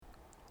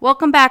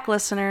Welcome back,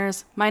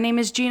 listeners. My name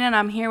is Gina, and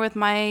I'm here with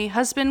my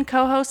husband,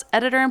 co-host,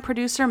 editor, and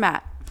producer,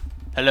 Matt.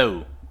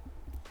 Hello.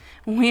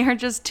 We are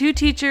just two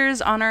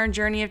teachers on our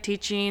journey of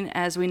teaching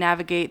as we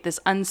navigate this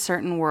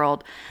uncertain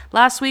world.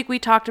 Last week, we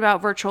talked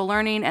about virtual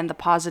learning and the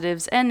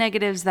positives and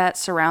negatives that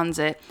surrounds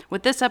it.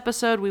 With this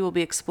episode, we will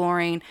be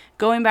exploring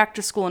going back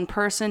to school in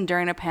person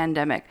during a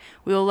pandemic.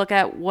 We will look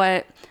at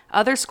what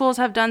other schools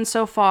have done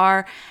so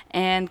far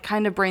and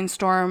kind of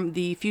brainstorm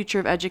the future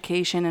of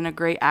education and a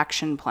great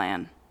action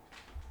plan.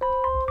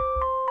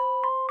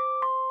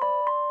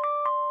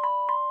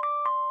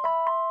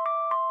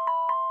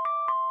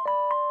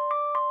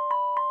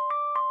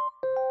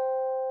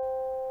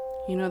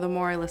 You know, the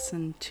more I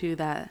listen to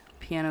that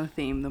piano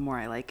theme, the more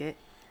I like it.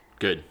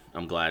 Good.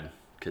 I'm glad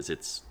because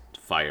it's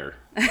fire.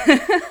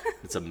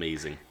 It's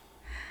amazing.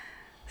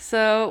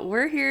 So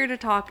we're here to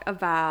talk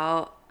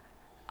about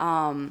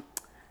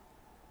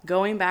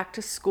going back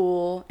to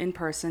school in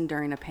person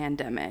during a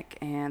pandemic.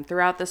 And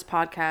throughout this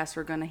podcast,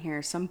 we're going to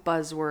hear some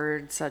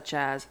buzzwords such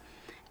as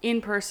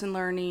in-person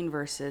learning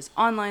versus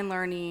online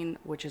learning,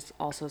 which is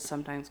also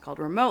sometimes called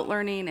remote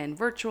learning, and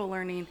virtual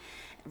learning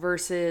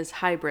versus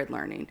hybrid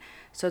learning.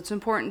 So it's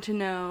important to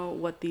know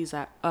what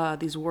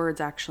these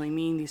words actually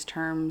mean, these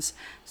terms.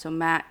 So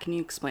Matt, can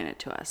you explain it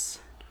to us?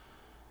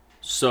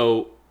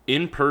 So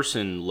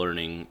in-person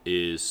learning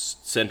is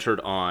centered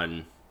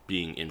on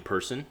being in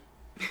person.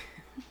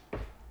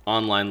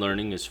 Online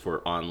learning is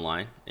for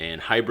online,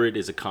 and hybrid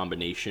is a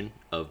combination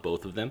of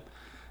both of them.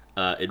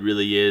 It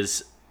really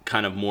is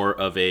kind of more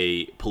of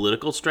a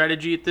political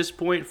strategy at this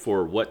point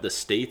for what the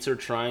states are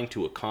trying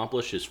to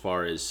accomplish as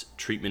far as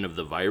treatment of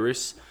the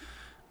virus.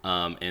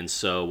 And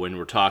so when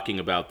we're talking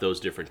about those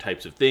different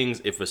types of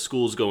things, if a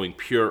school's going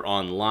pure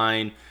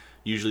online,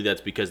 usually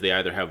that's because they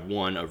either have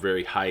one, a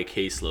very high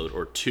caseload,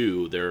 or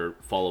two, they're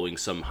following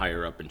some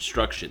higher up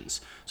instructions.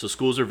 So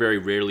schools are very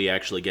rarely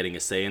actually getting a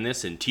say in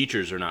this, and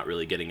teachers are not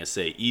really getting a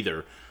say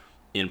either,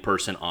 in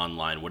person,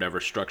 online. Whatever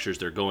structures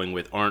they're going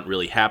with aren't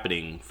really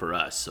happening for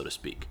us, so to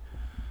speak.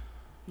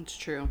 It's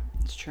true.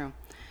 It's true.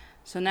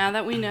 So now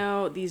that we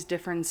know these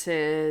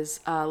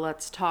differences,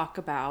 let's talk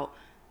about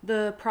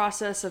the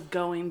process of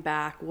going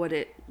back, what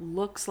it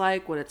looks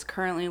like, what it's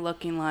currently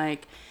looking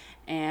like,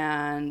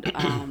 and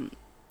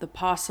the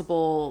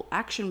possible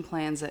action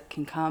plans that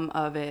can come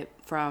of it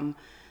from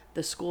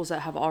the schools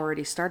that have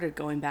already started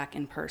going back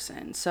in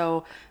person.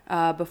 So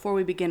before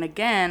we begin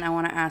again, I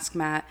want to ask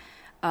Matt,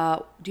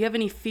 do you have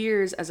any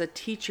fears as a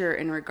teacher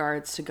in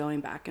regards to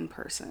going back in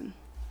person?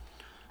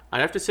 I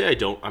have to say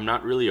I'm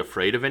not really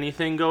afraid of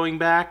anything going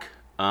back.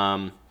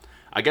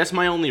 I guess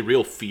my only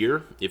real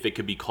fear, if it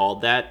could be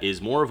called that,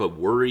 is more of a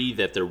worry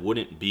that there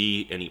wouldn't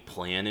be any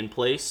plan in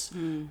place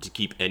to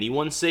keep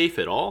anyone safe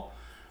at all.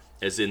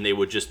 As in they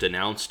would just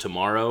announce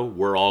tomorrow,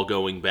 we're all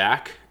going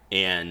back,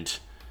 and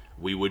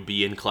we would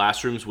be in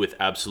classrooms with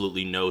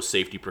absolutely no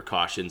safety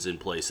precautions in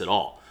place at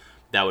all.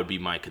 That would be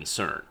my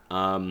concern.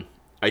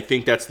 I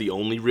think that's the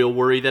only real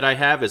worry that I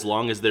have. As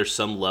long as there's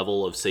some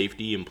level of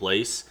safety in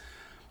place,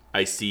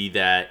 I see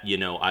that,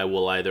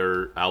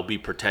 I'll be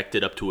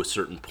protected up to a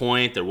certain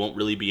point. There won't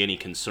really be any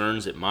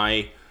concerns at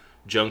my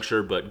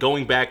juncture, but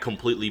going back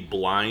completely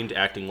blind,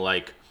 acting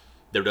like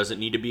there doesn't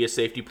need to be a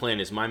safety plan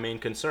is my main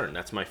concern.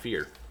 That's my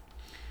fear.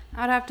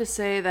 I'd have to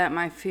say that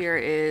my fear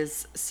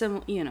is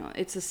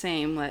it's the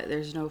same, that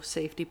there's no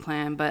safety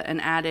plan, but an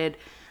added,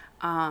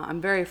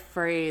 I'm very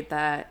afraid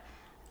that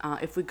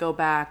if we go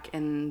back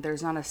and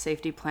there's not a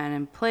safety plan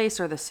in place,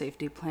 or the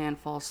safety plan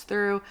falls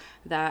through,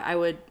 that I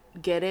would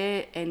get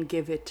it and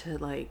give it to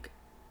like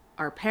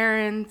our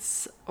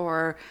parents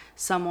or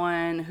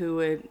someone who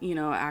would,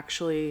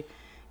 actually,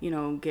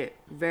 get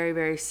very,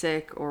 very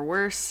sick or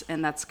worse.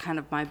 And that's kind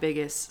of my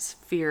biggest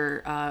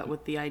fear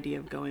with the idea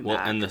of going back. Well,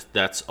 and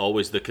that's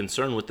always the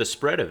concern with the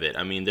spread of it.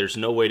 I mean, there's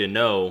no way to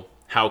know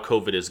how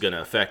COVID is going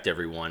to affect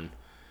everyone.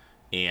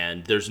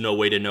 And there's no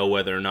way to know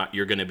whether or not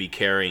you're going to be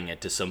carrying it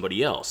to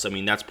somebody else. I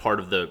mean, that's part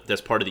of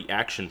the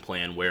action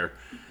plan, where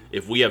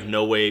if we have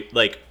no way,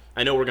 like,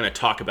 I know we're going to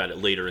talk about it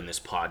later in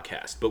this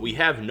podcast, but we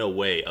have no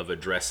way of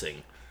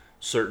addressing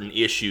certain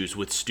issues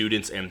with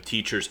students and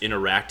teachers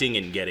interacting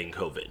and getting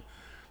COVID.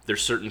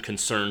 There's certain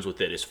concerns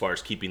with it as far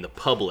as keeping the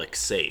public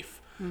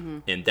safe. Mm-hmm.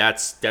 And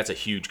that's a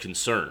huge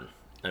concern.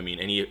 I mean,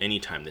 any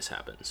time this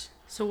happens.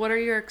 So what are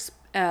your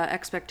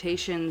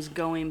expectations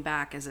going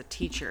back as a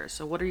teacher?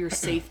 So what are your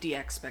safety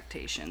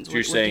expectations? So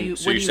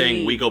you're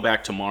saying we go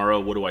back tomorrow,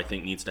 what do I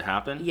think needs to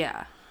happen?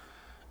 Yeah.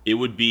 It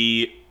would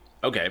be,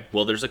 okay,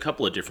 well, there's a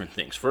couple of different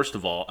things. First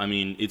of all, I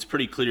mean, it's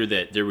pretty clear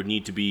that there would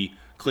need to be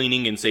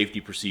cleaning and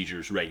safety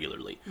procedures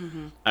regularly.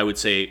 Mm-hmm. I would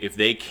say if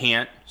they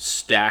can't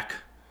stack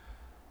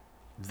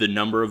the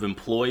number of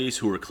employees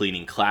who are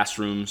cleaning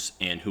classrooms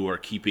and who are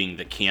keeping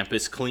the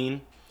campus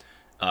clean,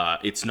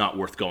 it's not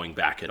worth going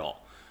back at all.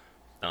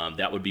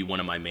 That would be one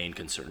of my main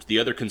concerns. The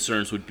other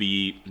concerns would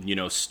be,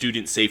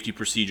 student safety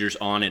procedures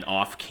on and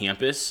off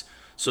campus.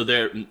 So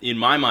there, in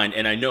my mind,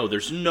 and I know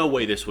there's no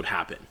way this would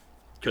happen,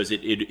 because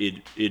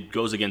it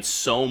goes against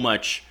so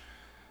much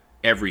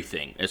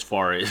everything as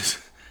far as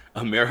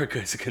America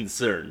is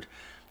concerned.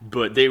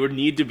 But there would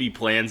need to be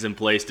plans in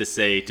place to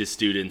say to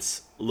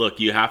students, look,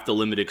 you have to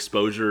limit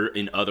exposure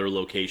in other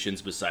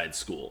locations besides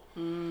school.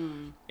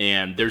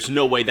 And there's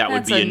no way that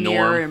would That's be a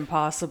near norm.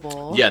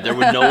 impossible. Yeah,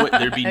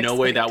 there'd be no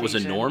way that was a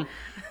Expectation. norm.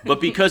 But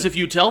because if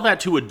you tell that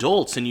to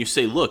adults and you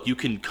say, look, you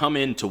can come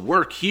in to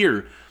work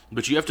here,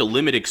 but you have to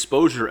limit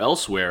exposure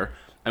elsewhere,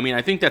 I mean,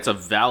 I think that's a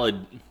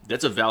valid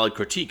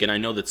critique, and I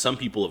know that some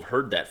people have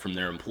heard that from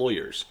their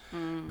employers.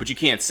 But you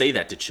can't say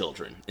that to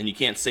children, and you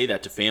can't say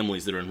that to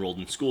families that are enrolled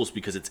in schools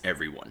because it's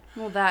everyone.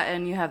 Well, that,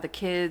 and you have the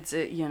kids,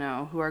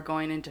 who are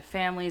going into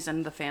families,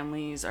 and the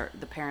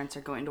parents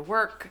are going to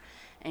work,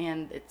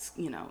 and it's,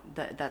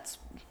 that's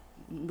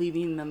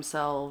leaving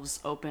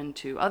themselves open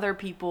to other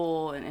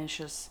people, and it's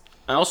just.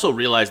 I also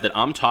realize that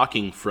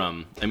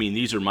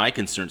these are my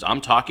concerns.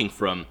 I'm talking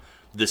from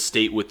the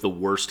state with the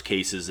worst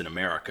cases in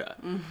America.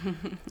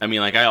 I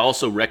mean, I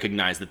also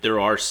recognize that there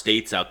are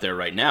states out there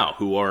right now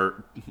who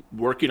are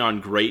working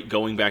on great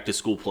going back to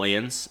school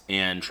plans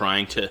and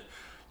trying to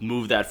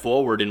move that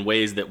forward in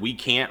ways that we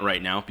can't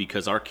right now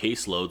because our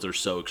caseloads are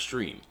so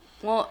extreme.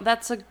 Well,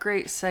 that's a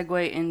great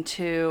segue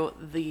into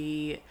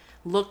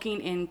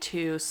looking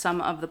into some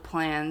of the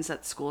plans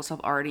that schools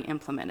have already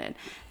implemented.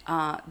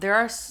 There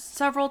are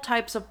several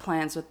types of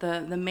plans, but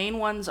the main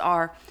ones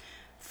are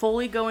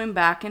fully going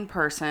back in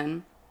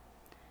person.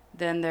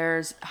 Then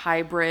there's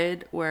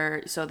hybrid,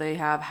 so they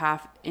have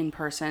half in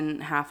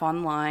person, half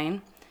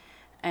online.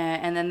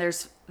 And then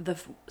there's the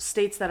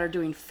states that are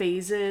doing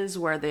phases,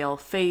 where they'll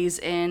phase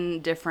in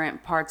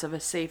different parts of a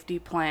safety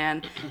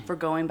plan for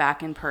going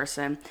back in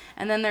person.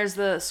 And then there's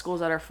the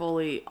schools that are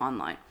fully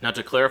online. Now,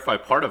 to clarify,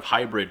 part of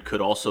hybrid could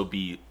also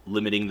be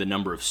limiting the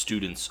number of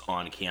students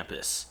on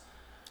campus,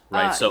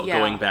 right? Yeah.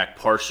 Going back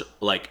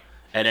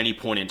at any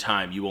point in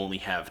time, you only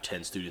have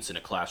 10 students in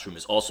a classroom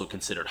is also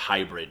considered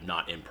hybrid,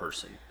 not in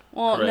person.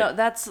 Well, correct? no,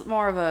 that's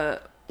more of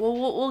a.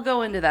 We'll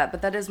go into that,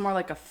 but that is more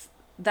like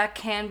that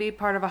can be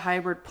part of a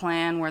hybrid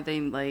plan where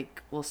they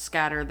will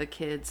scatter the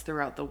kids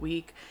throughout the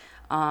week.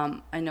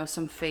 I know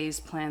some phase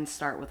plans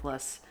start with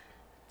less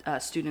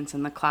students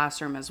in the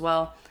classroom as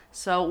well.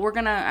 So we're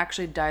gonna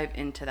actually dive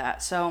into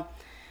that. So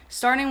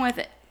starting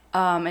with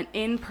an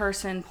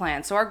in-person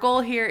plan. So our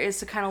goal here is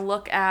to kind of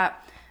look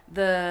at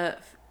the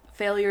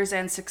failures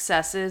and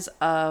successes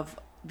of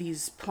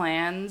these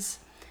plans,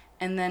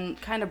 and then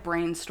kind of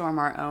brainstorm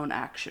our own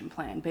action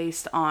plan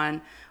based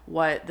on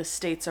what the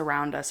states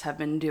around us have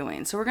been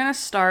doing. So we're going to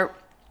start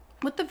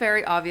with the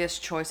very obvious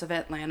choice of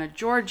Atlanta,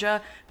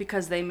 Georgia,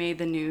 because they made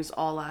the news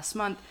all last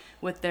month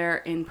with their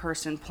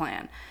in-person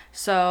plan.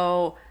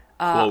 So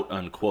quote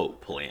unquote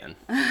plan.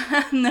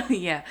 no,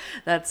 yeah,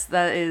 that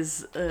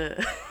is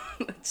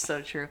that's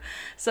so true.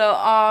 So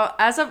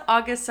as of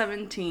August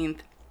 17th,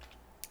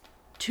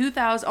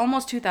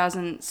 almost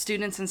 2,000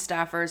 students and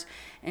staffers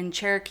in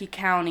Cherokee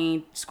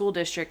County School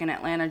District in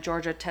Atlanta,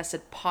 Georgia,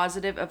 tested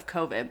positive of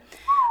COVID.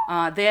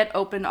 They had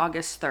opened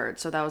August 3rd,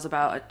 so that was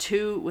about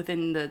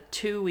within the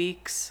 2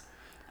 weeks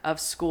of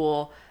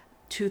school,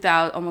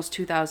 almost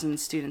 2,000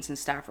 students and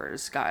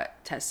staffers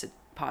got tested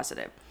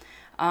positive.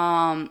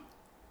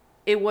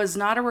 It was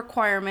not a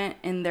requirement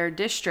in their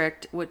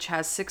district, which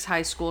has 6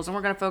 high schools, and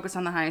we're going to focus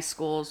on the high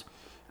schools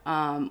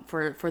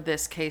for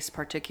this case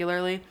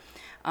particularly.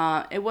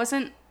 It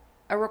wasn't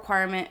a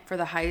requirement for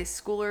the high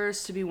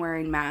schoolers to be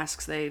wearing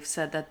masks. They've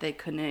said that they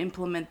couldn't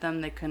implement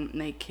them. They couldn't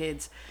make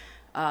kids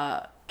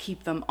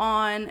keep them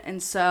on.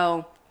 And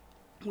so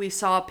we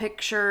saw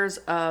pictures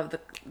of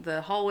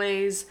the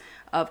hallways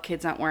of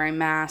kids not wearing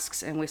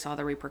masks, and we saw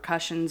the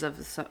repercussions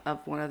of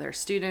one of their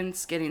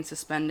students getting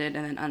suspended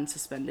and then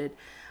unsuspended.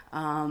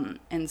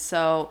 And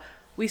so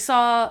we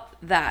saw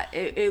that.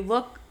 It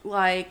looked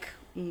like,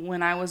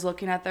 when I was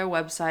looking at their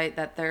website,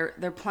 that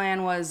their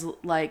plan was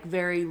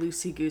very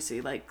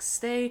loosey-goosey,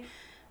 stay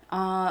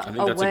I think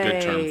away. that's a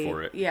good term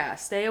for it. Yeah,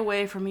 stay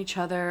away from each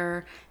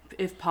other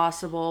if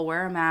possible,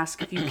 wear a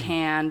mask if you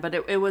can. But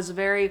it was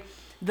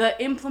the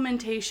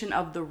implementation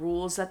of the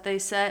rules that they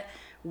set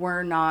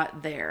were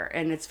not there.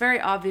 And it's very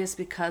obvious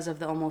because of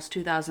the almost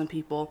 2,000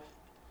 people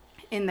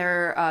in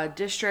their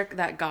district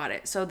that got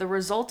it. So the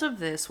result of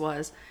this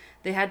was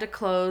they had to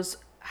close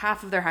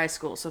half of their high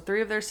schools. So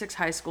 3 of their 6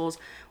 high schools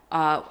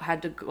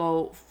had to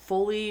go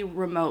fully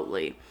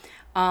remotely.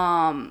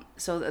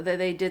 So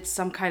they did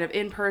some kind of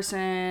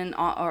in-person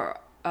or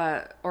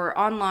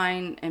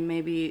online, and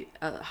maybe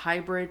a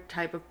hybrid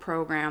type of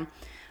program.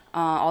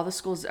 All the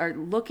schools are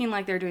looking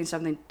like they're doing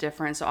something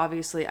different. So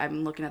obviously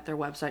I'm looking at their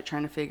website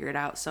trying to figure it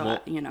out. So,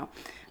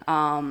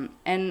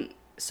 and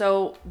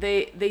so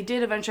they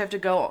did eventually have to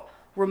go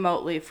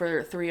remotely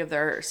for 3 of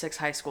their 6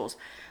 high schools.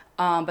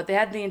 But they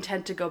had the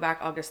intent to go back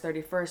August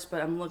 31st,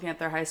 but I'm looking at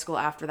their high school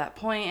after that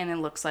point, and it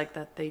looks like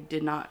that they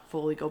did not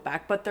fully go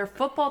back. But their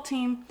football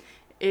team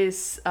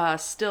is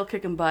still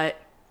kicking butt.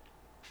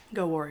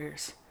 Go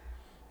Warriors.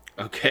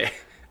 Okay.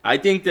 I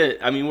think that,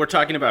 we're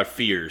talking about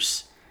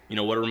fears.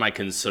 What are my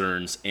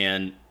concerns?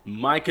 And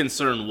my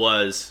concern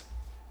was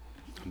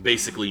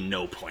basically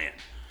no plan.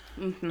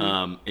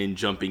 and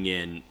jumping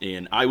in.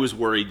 And I was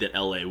worried that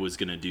LA was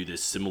going to do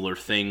this similar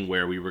thing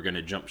where we were going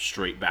to jump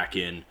straight back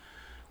in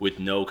with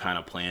no kind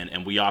of plan,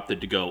 and we opted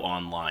to go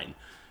online.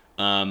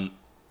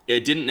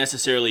 It didn't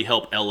necessarily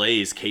help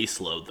LA's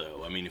caseload,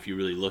 though. I mean, if you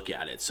really look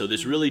at it. So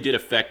this really did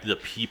affect the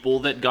people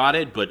that got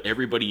it, but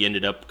everybody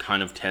ended up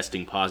kind of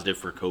testing positive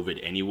for COVID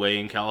anyway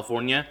in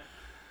California.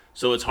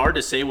 So it's hard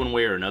to say one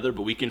way or another,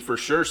 but we can for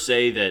sure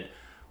say that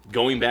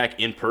going back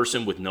in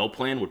person with no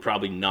plan would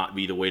probably not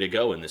be the way to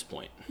go in this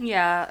point.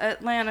 Yeah,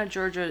 Atlanta,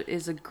 Georgia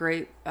is a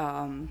great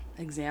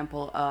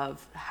example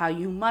of how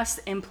you must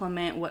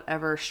implement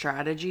whatever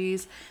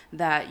strategies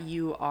that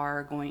you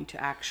are going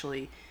to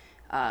actually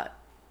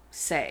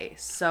say.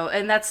 So,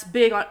 and that's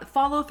big on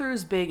follow through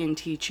is big in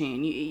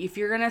teaching. If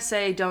you're going to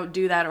say don't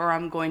do that, or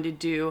I'm going to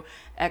do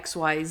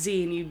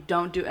XYZ, and you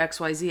don't do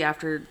XYZ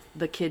after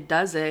the kid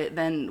does it,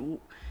 then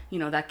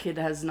that kid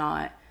has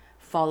not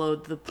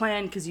followed the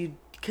plan because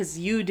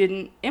you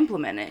didn't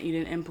implement it. You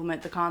didn't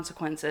implement the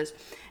consequences.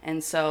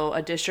 And so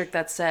a district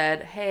that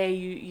said, hey,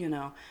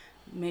 you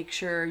make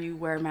sure you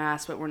wear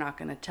masks, but we're not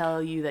going to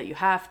tell you that you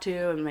have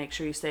to, and make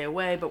sure you stay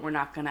away, but we're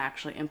not going to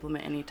actually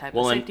implement any type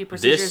of safety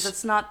procedures.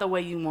 That's not the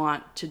way you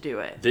want to do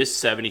it. This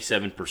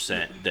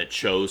 77% that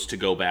chose to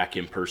go back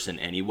in person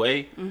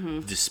anyway,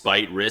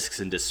 despite risks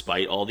and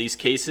despite all these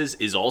cases,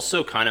 is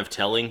also kind of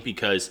telling,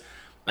 because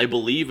I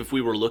believe if we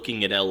were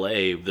looking at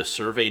LA, the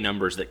survey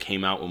numbers that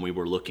came out when we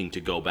were looking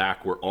to go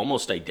back were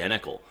almost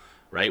identical,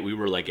 right? We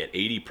were like at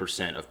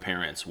 80% of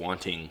parents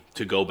wanting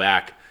to go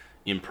back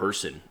in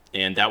person.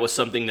 And that was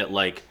something that,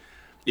 like,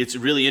 it's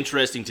really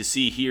interesting to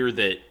see here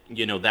that,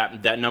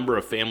 that number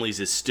of families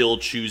is still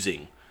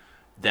choosing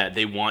that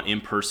they want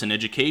in-person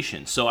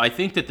education. So I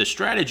think that the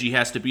strategy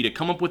has to be to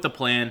come up with a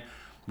plan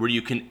where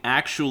you can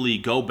actually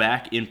go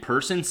back in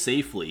person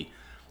safely,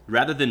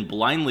 rather than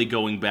blindly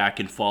going back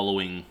and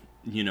following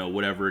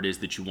whatever it is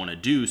that you want to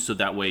do, so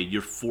that way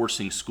you're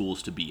forcing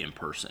schools to be in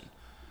person.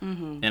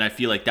 And I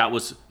feel like that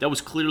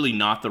was clearly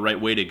not the right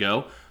way to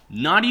go.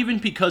 Not even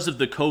because of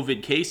the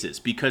COVID cases,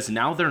 because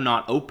now they're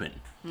not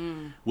open,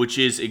 which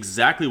is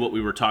exactly what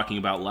we were talking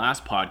about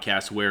last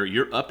podcast, where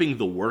you're upping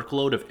the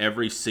workload of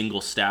every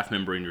single staff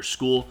member in your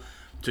school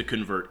to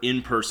convert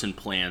in-person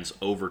plans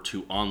over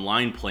to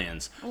online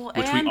plans,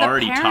 which we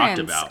already talked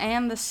about.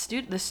 And the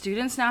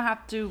students now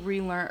have to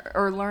relearn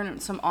or learn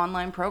some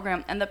online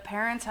program, and the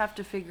parents have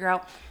to figure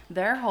out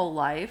their whole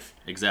life.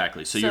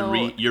 Exactly.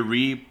 So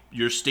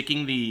you're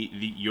sticking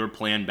your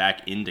plan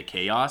back into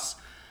chaos,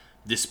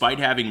 despite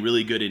having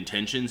really good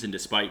intentions and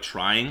despite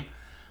trying.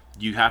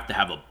 You have to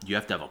have a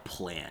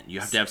plan. You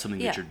have to have something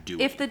that you're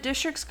doing. If the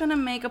district's going to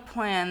make a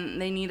plan,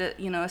 they need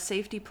a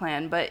safety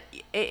plan.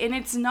 And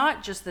it's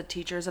not just the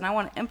teachers, and I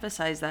want to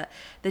emphasize that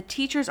the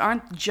teachers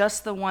aren't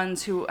just the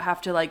ones who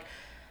have to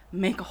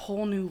make a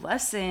whole new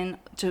lesson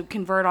to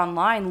convert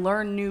online,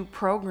 learn new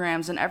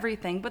programs and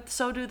everything, but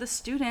so do the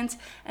students.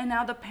 And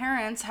now the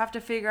parents have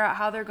to figure out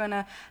how they're going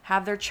to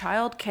have their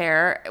child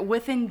care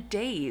within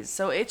days.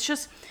 So it's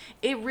just,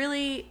 it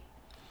really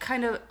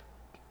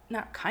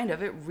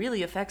it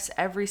really affects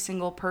every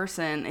single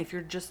person if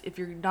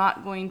you're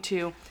not going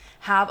to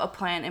have a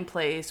plan in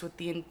place with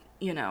the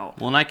well,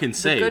 and I can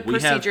say good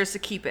procedures to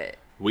keep it.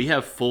 We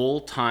have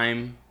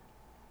full-time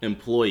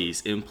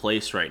employees in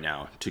place right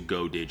now to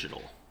go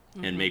digital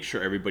and make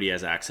sure everybody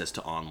has access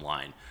to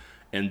online.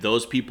 And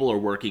those people are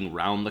working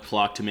round the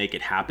clock to make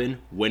it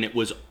happen when it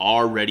was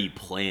already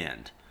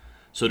planned.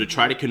 So to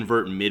try to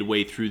convert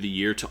midway through the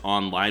year to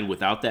online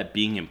without that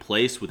being in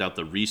place, without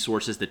the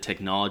resources, the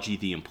technology,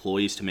 the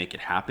employees to make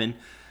it happen,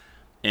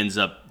 ends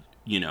up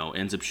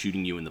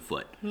shooting you in the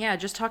foot. Yeah,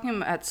 just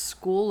talking at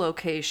school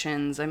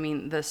locations, I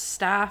mean, the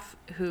staff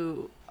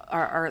who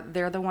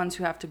they're the ones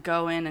who have to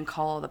go in and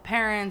call the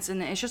parents,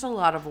 and it's just a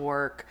lot of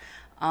work.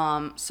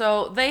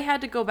 So they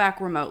had to go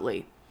back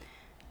remotely.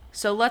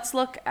 So let's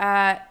look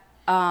at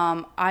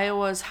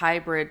Iowa's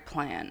hybrid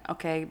plan,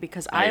 okay?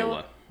 Because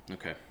Iowa.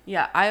 Okay.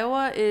 Yeah,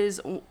 Iowa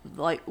is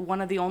one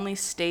of the only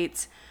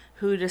states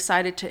who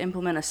decided to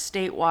implement a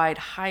statewide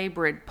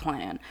hybrid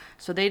plan.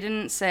 So they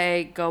didn't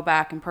say go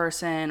back in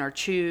person or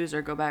choose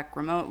or go back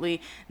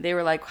remotely. They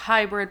were like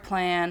hybrid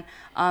plan.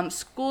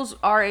 Schools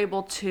are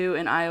able to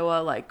in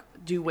Iowa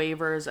do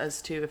waivers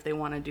as to if they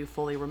want to do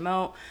fully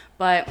remote,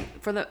 but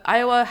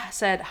Iowa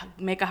said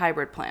make a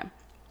hybrid plan.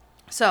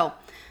 So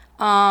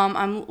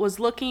I was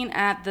looking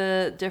at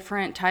the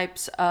different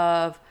types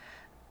of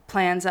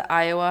plans that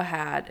Iowa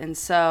had. And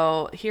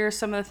so here's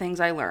some of the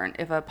things I learned.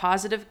 If a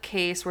positive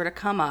case were to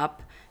come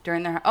up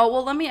during their...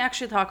 let me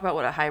actually talk about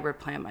what a hybrid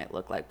plan might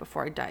look like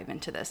before I dive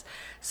into this.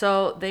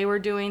 So they were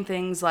doing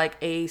things like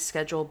A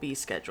schedule, B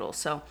schedule.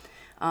 So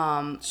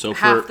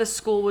half the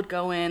school would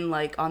go in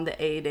on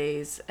the A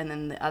days, and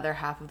then the other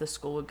half of the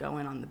school would go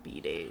in on the B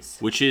days.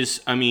 Which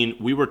is,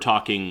 we were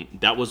talking,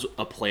 that was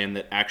a plan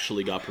that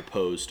actually got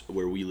proposed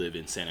where we live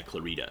in Santa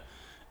Clarita.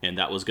 And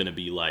that was going to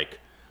be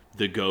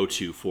the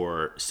go-to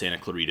for Santa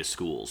Clarita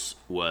schools,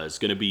 was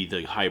going to be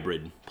the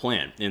hybrid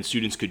plan. And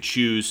students could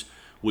choose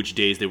which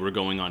days they were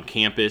going on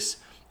campus.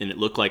 and it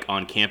looked like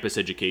on-campus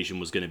education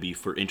was going to be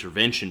for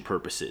intervention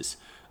purposes.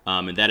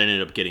 And that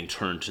ended up getting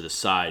turned to the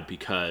side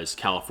because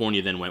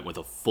California then went with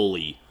a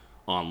fully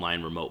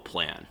online remote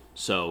plan.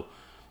 So,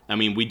 I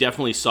mean, we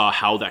definitely saw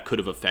how that could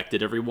have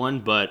affected everyone,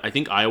 but I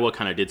think Iowa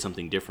kind of did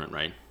something different,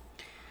 right?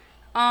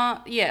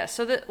 Yeah.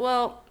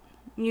 So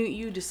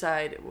you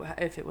decide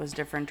if it was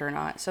different or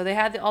not. So they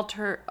had the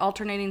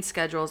alternating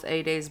schedules,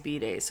 A days, B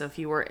days. So if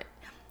you were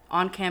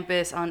on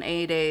campus on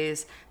A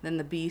days, then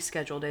the B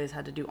schedule days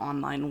had to do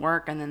online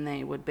work, and then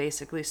they would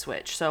basically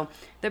switch. So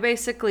they're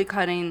basically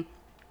cutting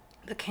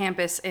the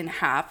campus in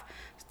half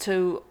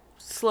to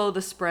slow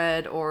the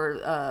spread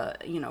or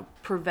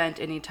prevent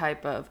any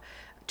type of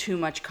too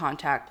much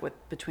contact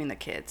between the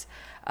kids.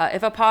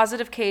 If a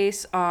positive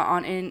case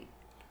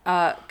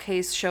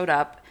case showed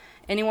up,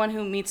 anyone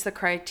who meets the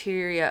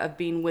criteria of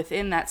being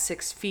within that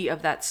 6 feet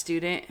of that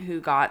student who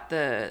got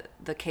the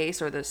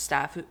case, or the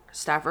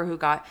staffer who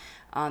got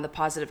the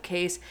positive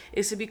case,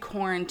 is to be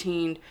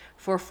quarantined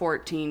for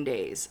 14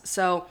 days.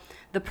 So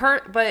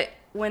but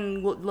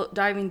when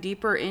diving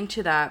deeper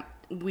into that,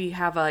 we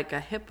have like a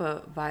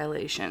HIPAA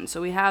violation.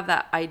 So we have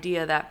that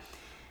idea that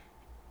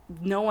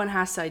no one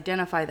has to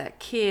identify that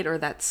kid or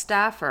that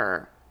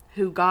staffer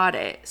who got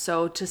it.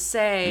 So to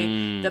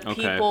say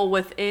people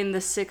within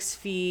the 6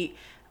 feet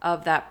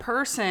of that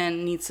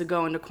person needs to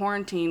go into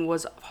quarantine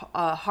was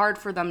hard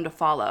for them to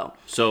follow.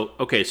 So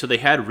they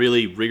had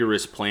really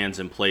rigorous plans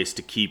in place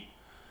to keep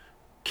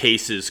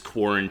cases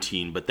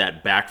quarantined, but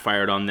that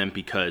backfired on them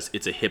because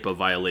it's a HIPAA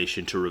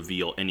violation to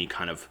reveal any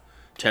kind of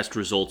test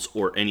results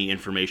or any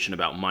information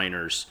about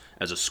minors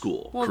as a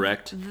school,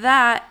 correct?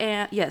 That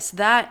and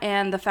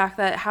the fact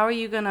that how are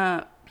you going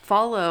to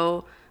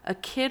follow a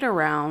kid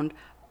around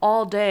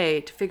all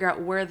day to figure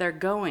out where they're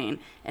going?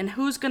 And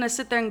who's going to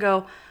sit there and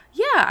go,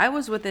 yeah, I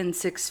was within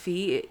 6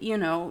 feet,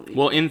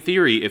 Well, in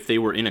theory, if they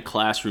were in a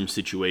classroom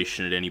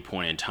situation at any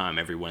point in time,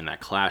 everyone in that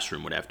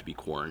classroom would have to be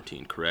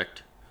quarantined,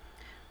 correct?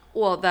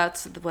 Well,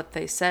 that's what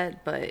they said,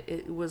 but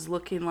it was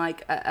looking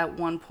like at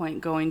one point,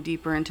 going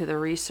deeper into the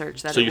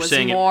research, that so it was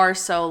more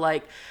so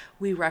like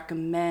we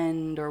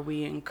recommend or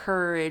we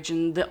encourage,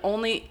 and the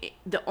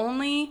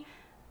only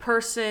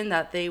person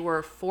that they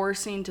were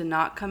forcing to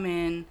not come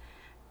in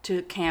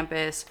to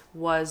campus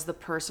was the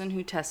person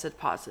who tested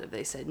positive.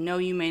 They said, no,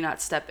 you may not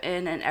step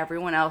in, and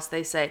everyone else,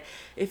 they say,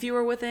 if you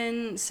were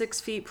within 6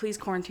 feet, please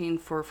quarantine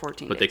for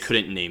 14 days. But they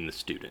couldn't name the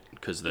student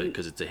because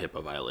it's a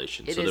HIPAA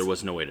violation, so there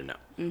was no way to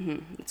know.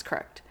 It's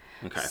correct.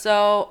 Okay.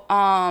 So,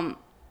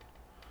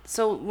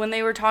 so when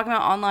they were talking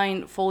about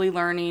online fully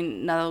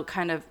learning, no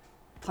kind of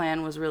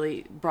plan was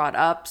really brought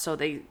up, so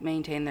they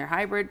maintained their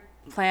hybrid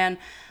plan.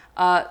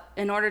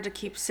 In order to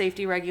keep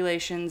safety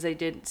regulations, they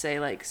did say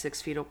like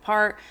 6 feet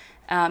apart.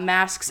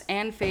 Masks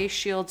and face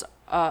shields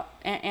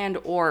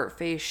or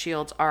face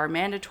shields are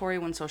mandatory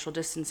when social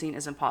distancing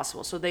isn't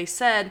possible. So they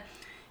said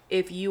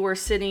if you were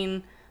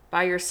sitting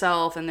by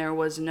yourself and there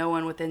was no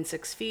one within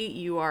 6 feet,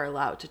 you are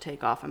allowed to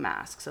take off a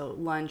mask. So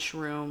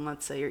lunchroom,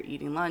 let's say you're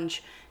eating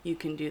lunch, you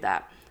can do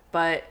that.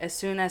 But as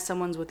soon as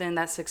someone's within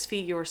that 6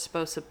 feet, you're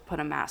supposed to put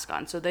a mask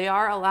on. So they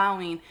are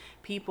allowing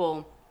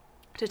people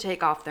to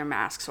take off their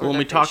masks. Or when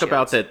we talk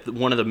about that,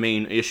 one of the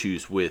main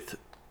issues with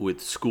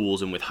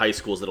schools and with high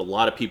schools that a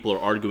lot of people are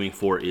arguing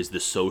for is the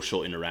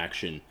social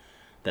interaction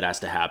that has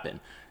to happen.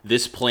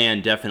 This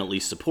plan definitely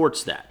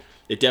supports that.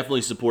 It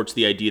definitely supports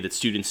the idea that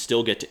students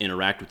still get to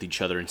interact with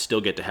each other and still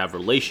get to have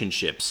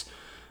relationships.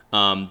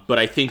 But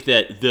I think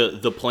that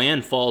the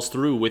plan falls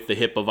through with the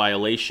HIPAA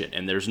violation,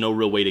 and there's no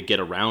real way to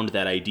get around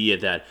that idea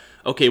that,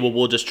 okay, well,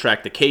 we'll just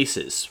track the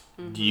cases.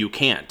 You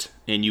can't.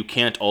 And you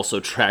can't also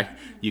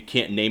you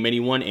can't name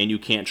anyone, and you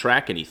can't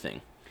track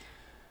anything.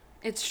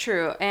 It's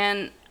true.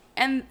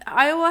 And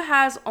Iowa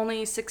has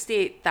only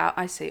 68,000,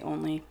 I say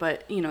only,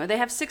 but, they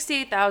have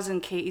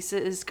 68,000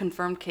 cases,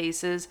 confirmed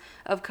cases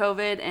of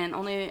COVID, and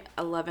only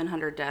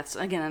 1,100 deaths.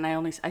 Again, and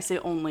I say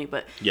only,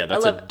 but... Yeah,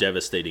 that's a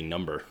devastating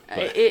number.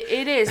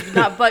 It is,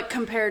 not, but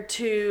compared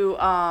to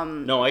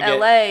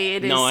LA,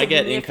 it is I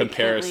get significantly in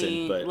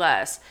comparison, but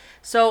less.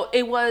 So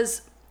it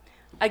was,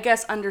 I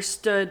guess,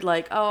 understood,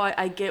 like,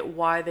 I get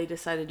why they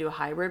decided to do a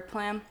hybrid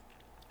plan.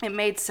 It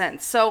made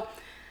sense. So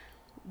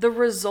the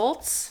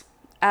results...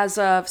 As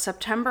of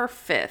September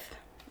 5th,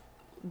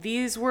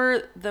 these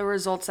were the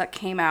results that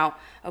came out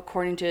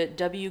according to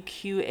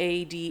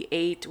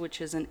WQAD8, which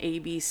is an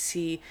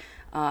ABC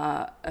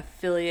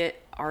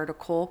affiliate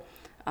article,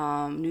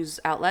 news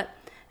outlet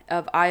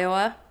of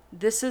Iowa.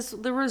 This is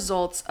the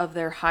results of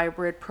their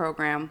hybrid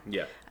program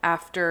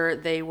after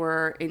they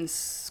were in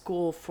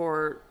school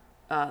for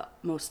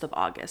most of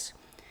August.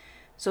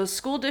 So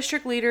school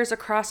district leaders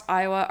across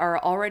Iowa are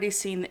already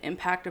seeing the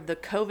impact of the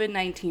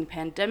COVID-19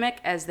 pandemic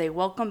as they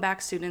welcome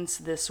back students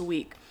this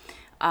week.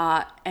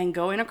 And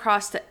going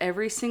across to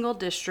every single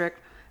district,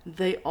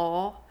 they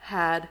all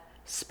had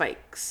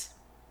spikes.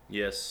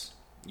 Yes.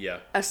 Yeah.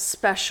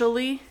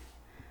 Especially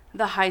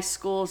the high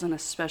schools, and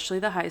especially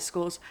the high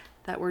schools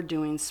that were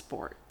doing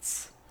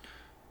sports.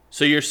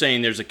 So you're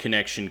saying there's a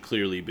connection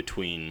clearly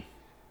between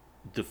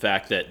the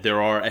fact that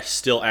there are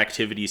still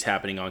activities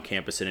happening on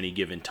campus at any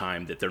given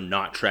time, that they're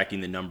not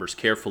tracking the numbers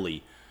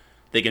carefully.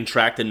 They can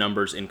track the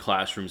numbers in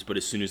classrooms, but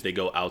as soon as they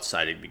go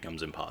outside, it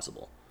becomes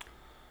impossible.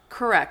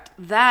 Correct.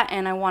 That,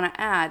 and I want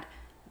to add,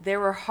 there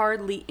were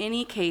hardly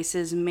any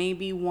cases,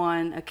 maybe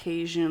one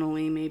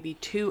occasionally, maybe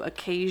two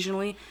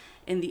occasionally,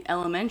 in the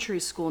elementary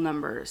school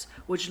numbers,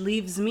 which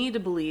leaves me to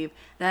believe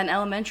that in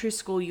elementary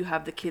school you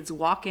have the kids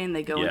walk in,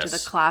 they go into the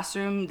Yes.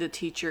 classroom, the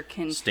teacher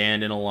can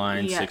Stand in a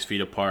line, Yeah. 6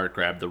 feet apart,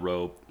 grab the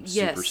rope.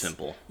 Super Yes,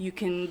 simple. you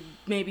can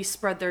maybe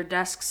spread their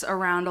desks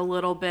around a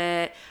little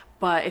bit,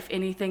 but if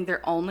anything,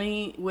 they're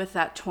only with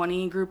that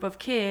 20 group of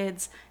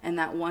kids and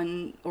that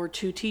one or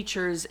two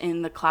teachers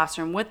in the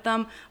classroom with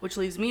them, which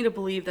leads me to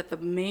believe that the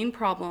main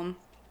problem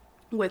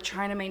with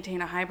trying to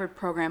maintain a hybrid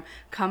program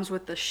comes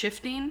with the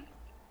shifting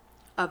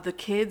of the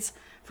kids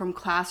from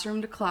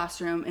classroom to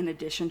classroom in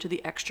addition to the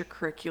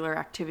extracurricular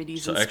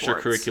activities So and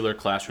sports. extracurricular,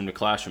 classroom to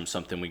classroom,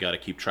 something we got to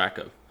keep track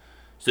of.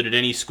 So did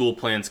any school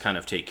plans kind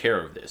of take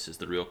care of this? Is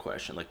the real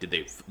question. Like, did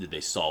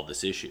they solve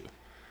this issue?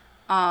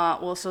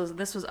 Well, so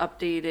this was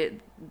updated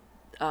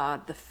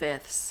the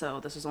 5th,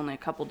 so this was only a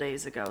couple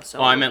days ago. So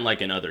Oh, I meant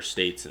like in other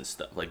states and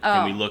stuff. Like,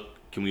 can we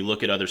look? Can we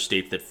look at other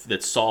states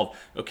that solve?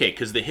 Okay,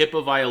 because the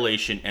HIPAA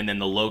violation and then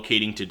the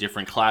locating to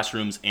different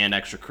classrooms and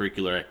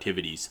extracurricular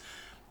activities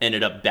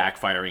ended up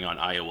backfiring on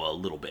Iowa a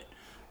little bit,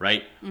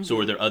 right? So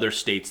were there other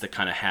states that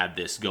kind of had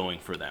this going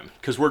for them?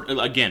 Because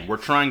we're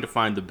trying to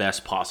find the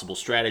best possible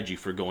strategy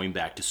for going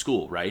back to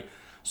school, right?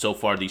 So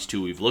far, these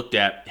two we've looked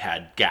at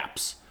had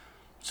gaps.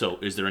 So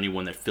is there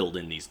anyone that filled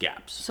in these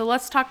gaps? So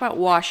let's talk about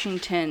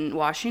Washington.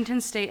 Washington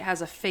State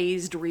has a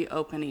phased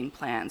reopening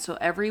plan. So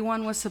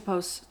everyone was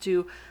supposed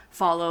to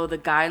follow the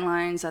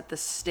guidelines that the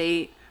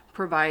state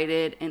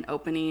provided in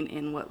opening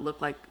in what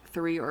looked like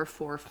 3 or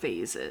 4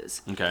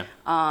 phases. Okay.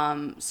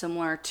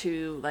 Similar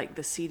to like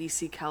the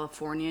CDC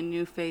California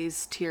new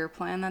phase tier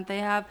plan that they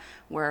have,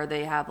 where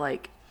they have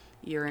like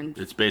you're in.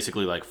 It's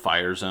basically like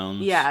fire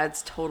zones. Yeah,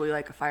 it's totally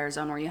like a fire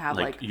zone where you have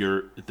Like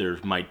there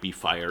might be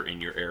fire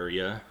in your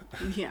area,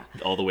 yeah.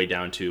 all the way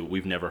down to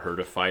we've never heard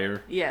of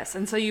fire. Yes,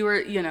 and so you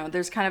were,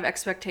 there's kind of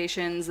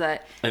expectations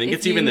that I think if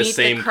it's you even the meet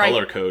same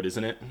color code,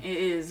 isn't it? It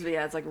is,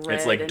 yeah, it's like red.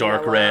 It's like and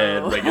dark yellow.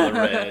 red, regular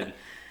red.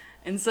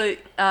 And so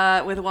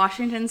with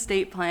Washington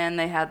State plan,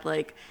 they had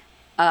like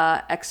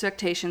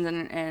expectations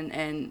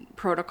and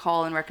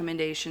protocol and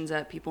recommendations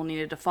that people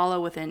needed to follow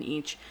within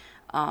each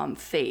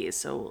phase.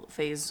 So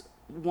phase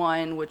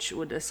 1, which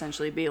would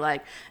essentially be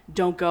like,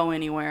 don't go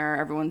anywhere,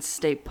 everyone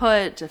stay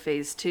put, to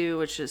phase 2,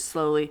 which is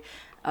slowly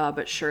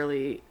but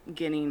surely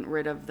getting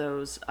rid of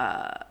those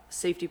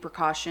safety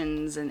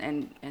precautions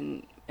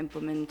and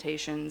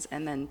implementations,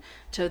 and then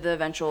to the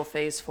eventual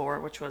phase 4,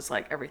 which was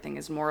like everything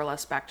is more or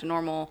less back to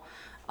normal.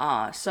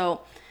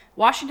 So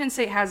Washington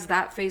State has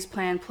that phase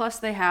plan, plus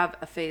they have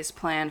a phase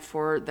plan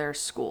for their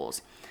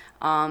schools.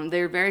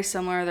 They're very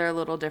similar, they're a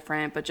little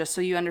different, but just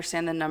so you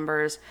understand the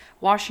numbers,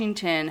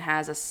 Washington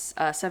has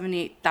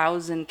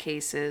 78,000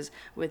 cases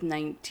with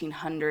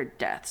 1,900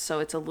 deaths. So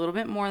it's a little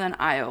bit more than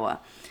Iowa.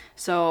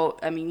 So,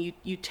 I mean,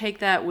 you take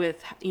that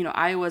with,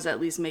 Iowa's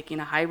at least making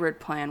a hybrid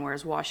plan,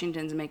 whereas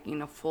Washington's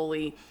making a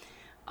fully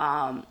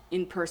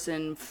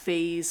in-person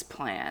phase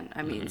plan.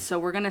 I mean, so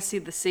we're going to see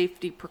the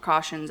safety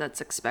precautions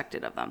that's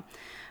expected of them.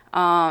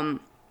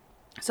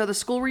 So the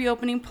school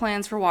reopening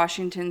plans for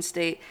Washington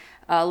State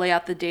lay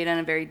out the data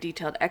and very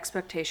detailed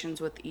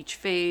expectations with each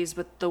phase,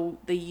 but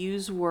they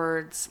use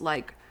words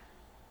like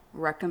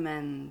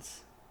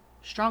recommends,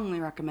 strongly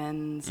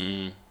recommends,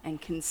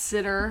 and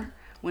consider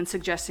when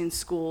suggesting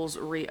schools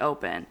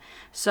reopen.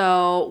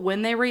 So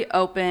when they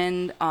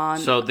reopened on...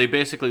 So they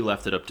basically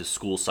left it up to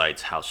school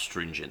sites how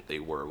stringent they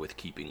were with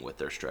keeping with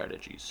their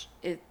strategies.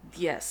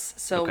 Yes.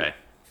 So Okay.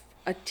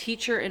 a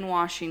teacher in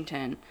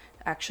Washington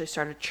actually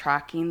started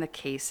tracking the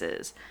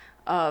cases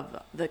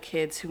of the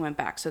kids who went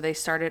back. So they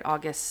started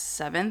August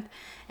 7th,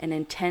 and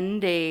in 10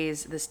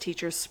 days, this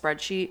teacher's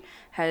spreadsheet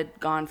had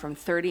gone from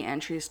 30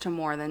 entries to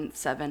more than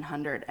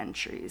 700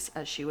 entries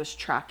as she was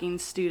tracking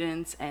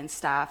students and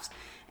staffs,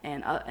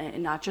 and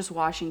not just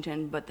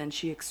Washington, but then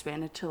she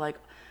expanded to like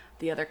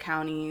the other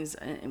counties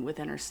and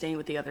within her state,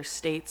 with the other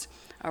states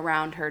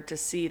around her, to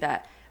see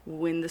that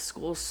when the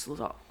schools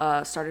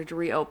started to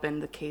reopen,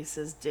 the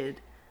cases did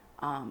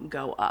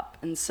go up.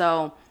 And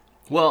so...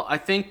 Well, I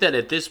think that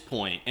at this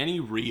point,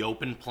 any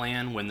reopen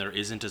plan when there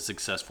isn't a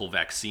successful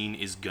vaccine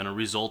is going to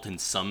result in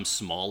some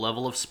small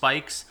level of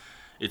spikes.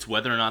 It's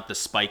whether or not the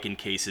spike in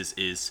cases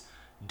is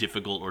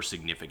difficult or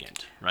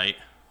significant, right?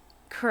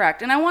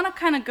 Correct. And I want to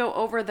kind of go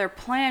over their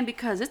plan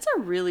because it's a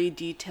really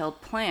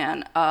detailed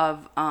plan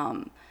of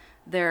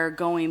their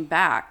going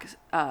back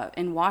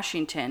in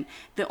Washington.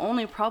 The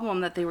only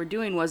problem that they were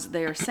doing was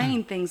they were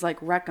saying things like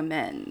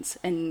recommends,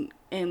 and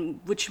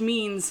which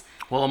means...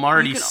 Well, I'm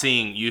already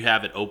seeing, you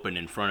have it open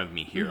in front of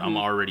me here. I'm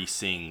already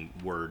seeing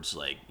words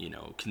like,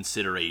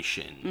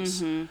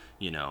 considerations,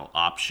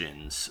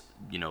 options,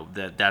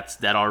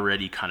 that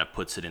already kind of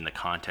puts it in the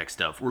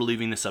context of, we're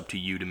leaving this up to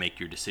you to make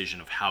your decision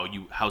of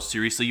how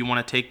seriously you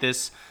want to take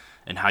this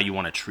and how you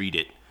want to treat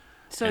it.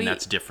 So and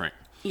that's different.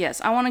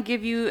 Yes, I want to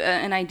give you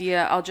an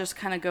idea. I'll just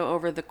kind of go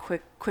over the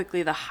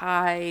quickly the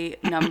high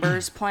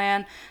numbers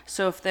plan.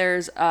 So if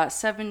there's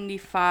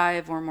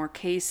 75 or more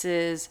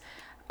cases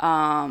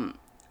for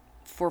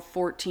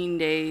 14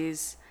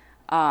 days,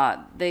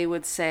 they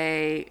would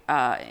say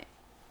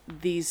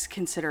these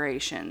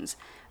considerations: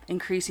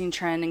 increasing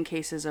trend in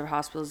cases of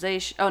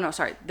hospitalization. Oh no,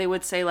 sorry. They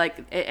would say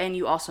like, and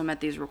you also met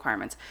these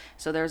requirements.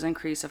 So there's an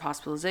increase of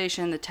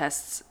hospitalization. The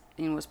tests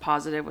was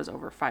positive, was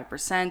over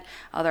 5%.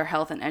 Other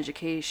health and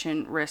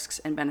education risks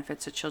and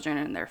benefits to children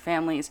and their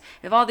families.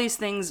 If all these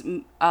things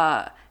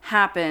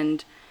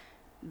happened,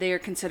 they are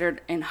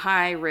considered in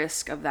high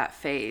risk of that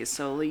phase.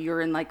 So you're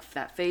in like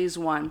that phase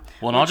 1.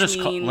 Well,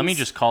 and let me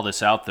just call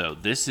this out though.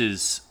 This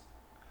is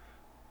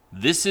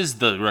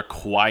the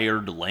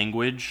required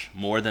language,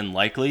 more than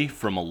likely,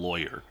 from a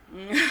lawyer.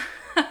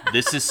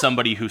 This is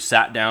somebody who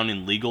sat down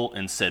in legal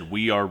and said,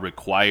 we are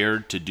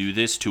required to do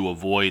this to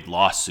avoid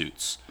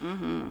lawsuits.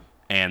 Mm-hmm.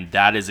 And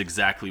that is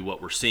exactly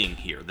what we're seeing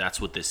here.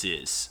 That's what this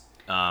is.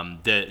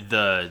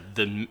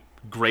 The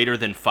greater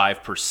than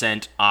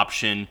 5%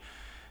 option,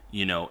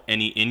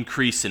 any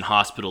increase in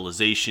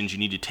hospitalizations, you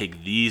need to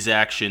take these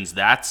actions.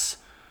 That's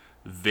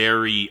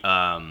very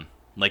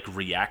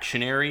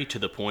reactionary to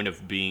the point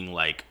of being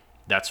like,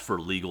 that's for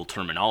legal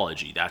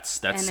terminology.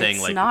 That's and saying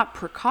it's like, not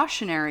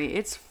precautionary,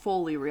 it's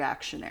fully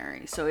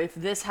reactionary. So if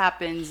this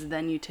happens,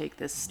 then you take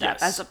this step,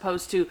 yes, as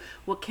opposed to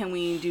what can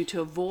we do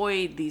to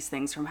avoid these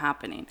things from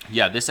happening.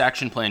 Yeah, this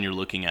action plan you're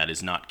looking at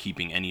is not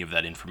keeping any of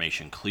that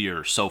information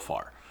clear so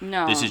far.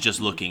 No. This is just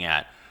looking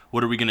at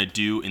what are we going to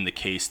do in the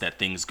case that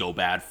things go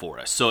bad for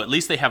us. So at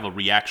least they have a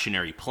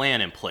reactionary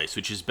plan in place,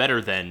 which is better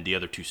than the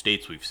other 2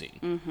 states we've seen.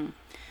 Mm-hmm.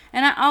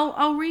 And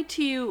I'll read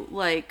to you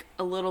like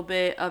a little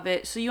bit of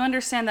it so you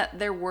understand that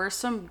there were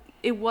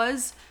it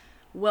was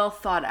well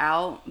thought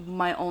out.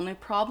 My only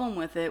problem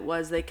with it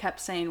was they kept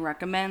saying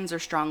recommends or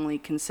strongly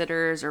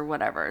considers or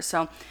whatever.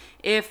 So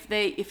if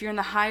you're in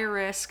the higher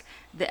risk,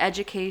 the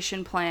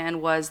education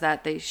plan was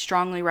that they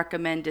strongly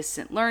recommend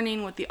distant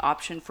learning with the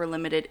option for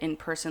limited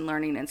in-person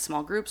learning in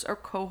small groups or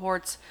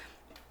cohorts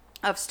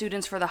of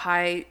students for the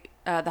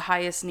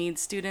highest needs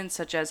students,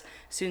 such as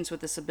students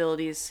with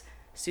disabilities,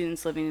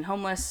 students living in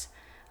homeless,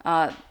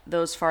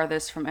 those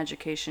farthest from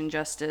education,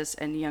 justice,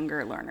 and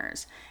younger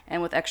learners.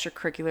 And with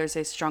extracurriculars,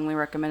 they strongly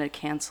recommended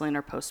canceling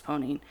or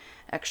postponing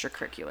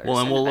extracurriculars. Well,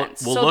 and we'll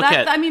look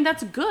at. I mean,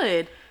 that's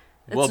good.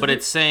 But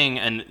it's saying,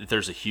 and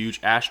there's a huge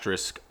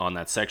asterisk on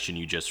that section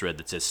you just read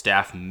that says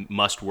staff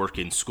must work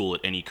in school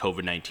at any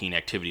COVID-19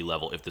 activity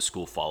level if the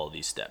school follow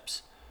these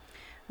steps.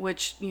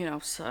 Which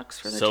sucks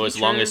for the teachers. So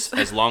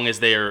as long as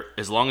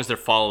they're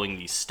following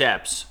these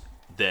steps,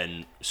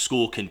 then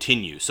school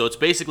continues. So it's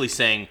basically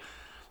saying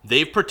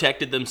they've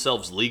protected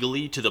themselves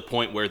legally to the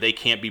point where they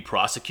can't be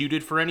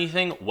prosecuted for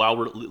anything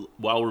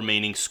while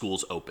remaining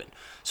schools open.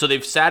 So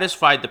they've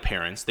satisfied the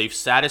parents, they've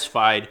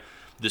satisfied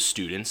the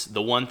students.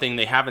 The one thing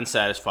they haven't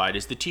satisfied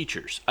is the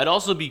teachers. I'd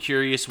also be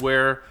curious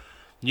where,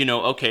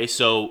 okay,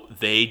 so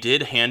they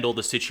did handle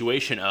the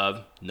situation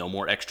of no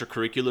more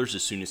extracurriculars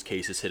as soon as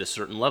cases hit a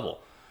certain level,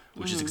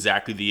 which is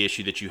exactly the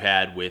issue that you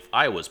had with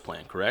Iowa's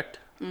plan, correct?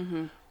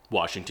 Mm-hmm.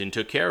 Washington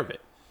took care of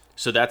it.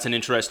 So that's an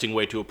interesting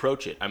way to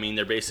approach it. I mean,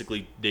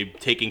 they've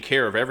taken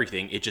care of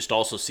everything. It just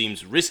also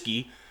seems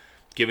risky,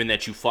 given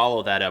that you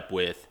follow that up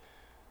with,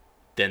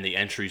 then the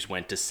entries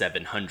went to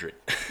 700.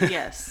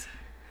 Yes.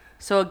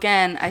 So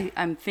again,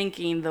 I'm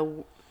thinking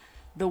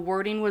the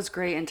wording was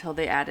great until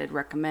they added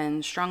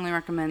recommend, strongly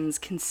recommends,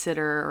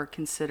 consider, or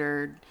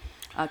considered,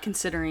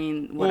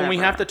 considering whatever. Well, and we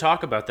have to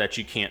talk about that.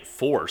 You can't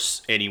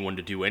force anyone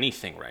to do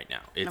anything right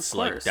now. It's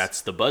like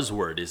that's the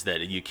buzzword, is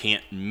that you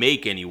can't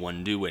make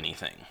anyone do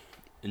anything.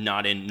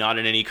 Not in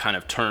any kind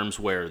of terms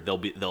where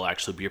they'll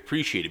actually be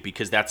appreciated,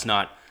 because that's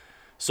not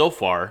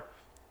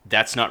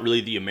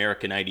really the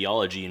American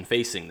ideology in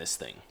facing this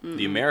thing. Mm-hmm.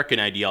 The American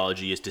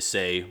ideology is to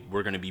say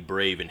we're going to be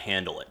brave and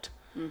handle it.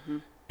 Mm-hmm.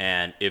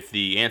 And if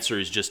the answer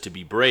is just to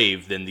be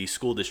brave, then these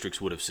school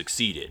districts would have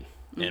succeeded.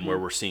 Mm-hmm. And where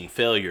we're seeing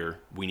failure,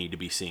 we need to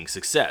be seeing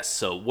success.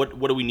 So what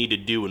do we need to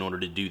do in order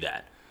to do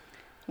that?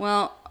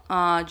 Well,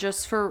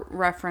 just for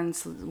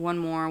reference, one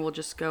more, we'll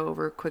just go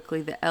over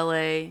quickly the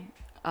LA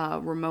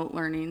remote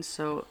learning.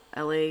 So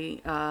LA...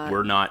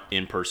 we're not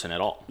in person at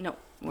all. No,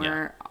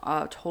 we're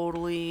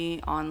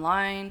totally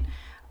online.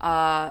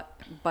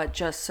 But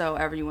just so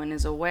everyone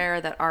is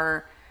aware that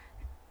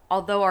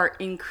although our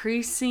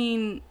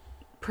increasing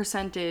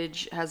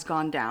percentage has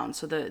gone down,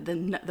 so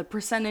the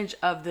percentage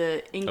of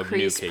the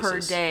increase per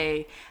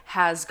day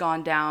has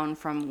gone down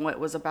from what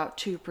was about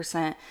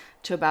 2%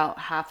 to about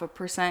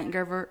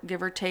 0.5%,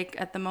 give or take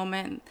at the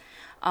moment.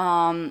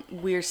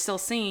 We're still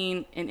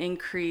seeing an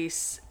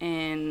increase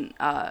in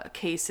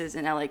cases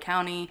in LA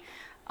County,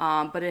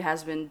 but it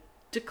has been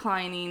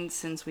declining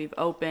since we've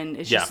opened.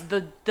 It's just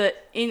the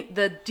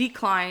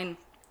decline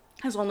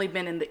has only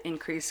been in the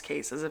increased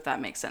cases, if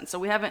that makes sense. So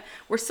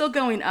we're still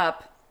going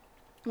up.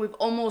 We've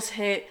almost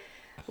hit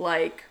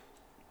what's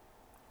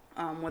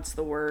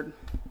the word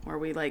where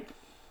we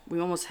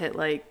almost hit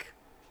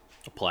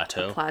A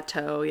plateau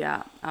plateau,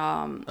 yeah,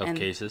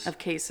 of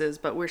cases.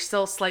 but we're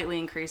still slightly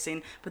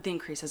increasing, but the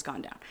increase has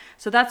gone down.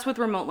 So that's with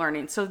remote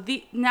learning. So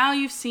now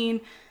you've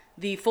seen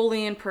the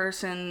fully in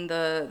person,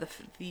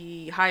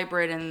 the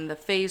hybrid, and the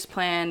phase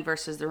plan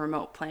versus the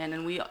remote plan,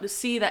 and we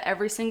see that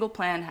every single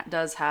plan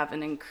does have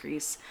an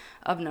increase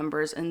of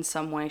numbers in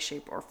some way,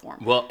 shape, or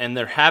form. Well, and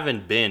there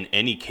haven't been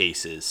any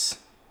cases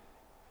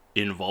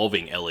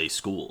involving LA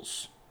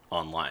schools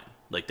online.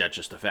 Like, that's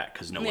just a fact,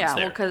 because no one's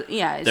there.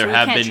 There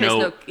have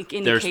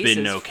been there's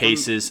been no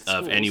cases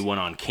of schools. anyone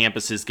on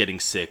campuses getting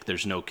sick.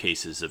 There's no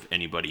cases of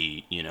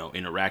anybody,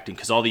 interacting,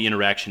 because all the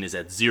interaction is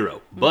at zero.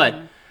 Mm-hmm. But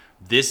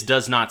this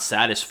does not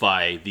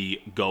satisfy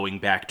the going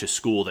back to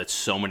school that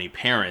so many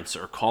parents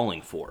are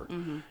calling for.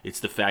 Mm-hmm.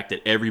 It's the fact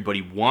that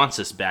everybody wants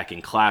us back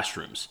in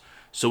classrooms.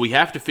 So we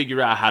have to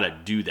figure out how to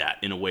do that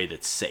in a way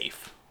that's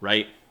safe,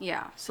 right?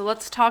 Yeah. So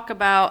let's talk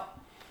about,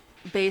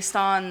 based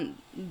on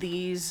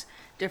these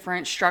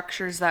different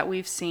structures that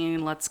we've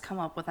seen, let's come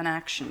up with an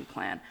action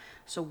plan.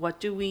 So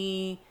what do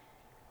you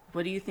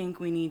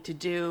think we need to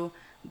do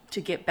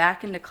to get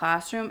back into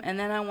classroom? And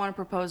then I want to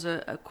propose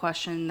a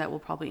question that we'll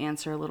probably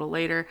answer a little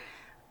later.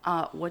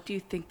 What do you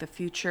think the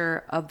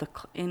future of the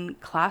in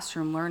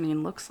classroom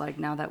learning looks like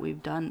now that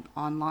we've done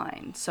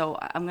online? So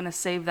I'm going to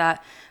save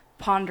that,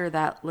 ponder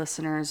that,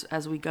 listeners,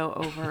 as we go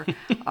over,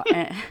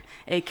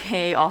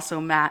 aka also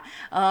Matt,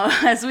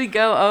 as we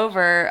go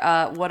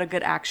over what a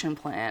good action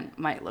plan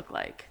might look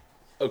like.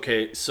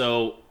 Okay,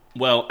 so,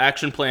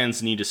 action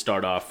plans need to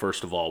start off,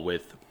 first of all,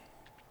 with,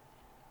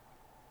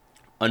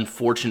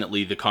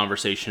 unfortunately, the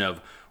conversation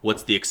of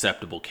what's the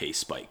acceptable case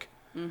spike.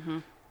 Mm-hmm.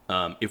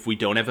 If we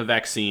don't have a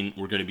vaccine,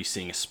 we're going to be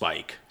seeing a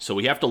spike. So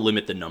we have to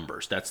limit the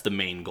numbers. That's the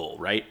main goal,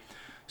 right?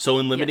 So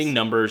in limiting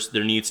numbers,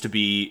 there needs to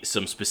be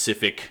some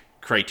specific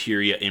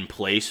criteria in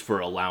place for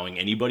allowing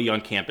anybody on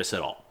campus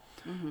at all,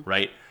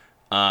 right?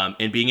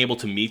 And being able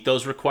to meet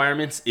those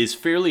requirements is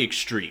fairly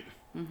extreme.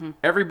 Mm-hmm.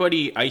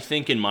 Everybody, I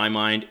think, in my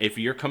mind, if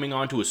you're coming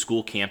onto a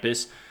school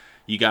campus,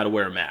 you got to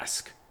wear a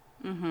mask,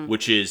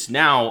 which is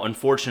now,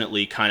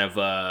 unfortunately, kind of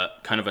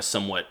a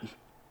somewhat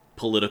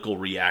political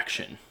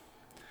reaction.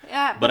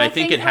 Yeah, but I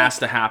think it has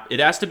to happen. It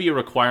has to be a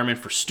requirement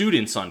for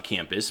students on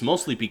campus,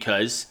 mostly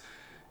because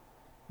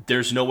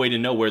there's no way to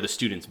know where the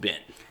student's been.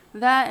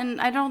 That, and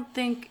I don't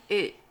think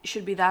it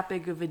should be that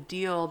big of a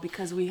deal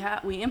because we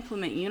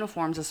implement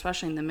uniforms,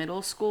 especially in the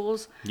middle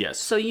schools. Yes.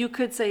 So you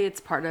could say it's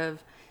part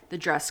of the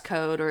dress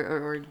code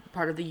or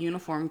part of the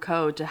uniform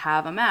code to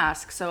have a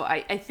mask. So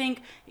I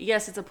think,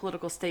 yes, it's a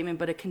political statement,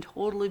 but it can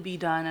totally be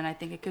done, and I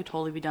think it could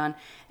totally be done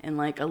in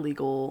like a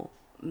legal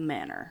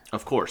manner.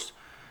 Of course.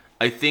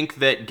 I think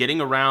that getting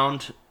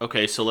around,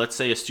 okay, so let's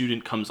say a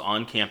student comes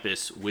on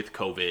campus with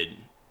COVID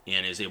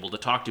and is able to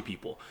talk to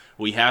people.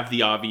 We have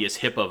the obvious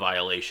HIPAA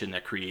violation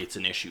that creates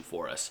an issue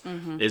for us,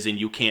 as in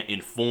you can't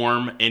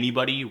inform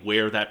anybody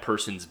where that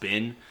person's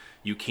been.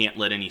 You can't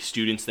let any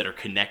students that are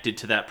connected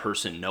to that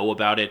person know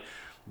about it.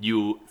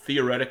 You,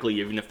 theoretically,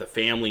 even if the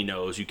family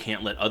knows, you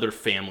can't let other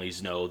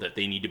families know that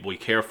they need to be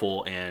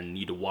careful and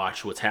need to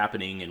watch what's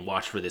happening and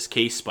watch for this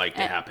case spike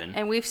to happen.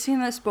 And we've seen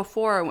this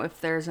before.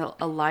 If there's a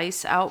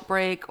lice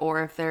outbreak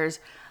or if there's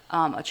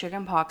a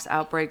chickenpox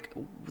outbreak,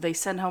 they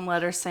send home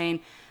letters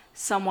saying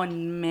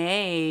someone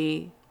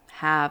may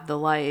have the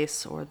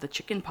lice or the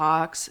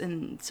chickenpox,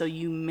 and so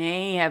you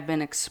may have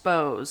been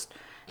exposed.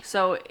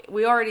 So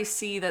we already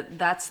see that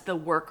that's the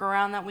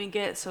workaround that we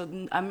get.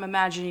 So I'm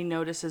imagining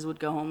notices would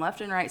go home left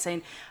and right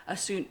saying a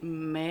student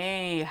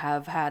may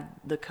have had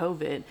the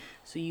COVID,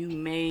 so you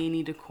may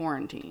need to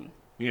quarantine.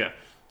 Yeah.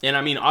 And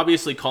I mean,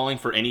 obviously calling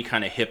for any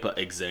kind of HIPAA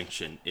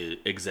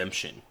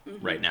exemption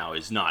right now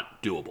is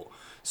not doable.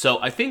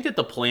 So I think that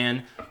the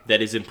plan that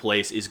is in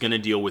place is going to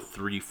deal with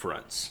three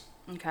fronts.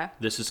 Okay.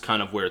 This is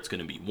kind of where it's going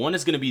to be. One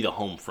is going to be the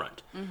home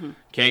front.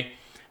 Okay.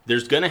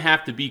 There's going to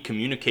have to be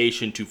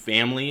communication to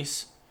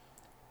families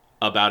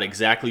about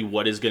exactly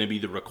what is going to be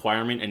the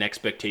requirement and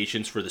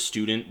expectations for the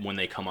student when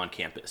they come on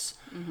campus.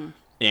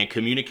 And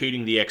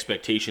communicating the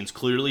expectations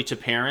clearly to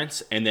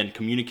parents, and then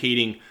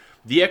communicating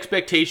the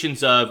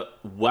expectations of,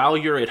 while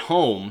you're at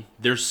home,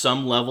 there's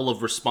some level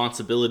of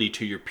responsibility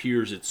to your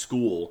peers at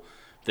school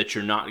that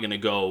you're not going to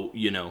go,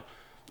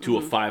 to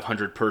a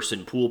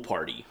 500-person pool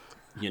party.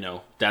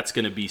 That's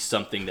going to be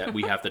something that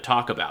we have to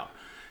talk about.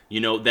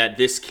 That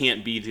this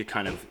can't be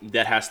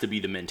that has to be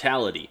the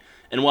mentality.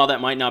 And while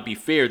that might not be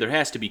fair, there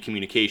has to be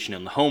communication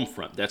on the home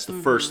front. That's the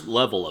first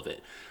level of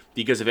it.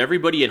 Because if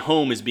everybody at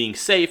home is being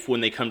safe when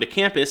they come to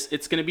campus,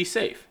 it's going to be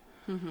safe.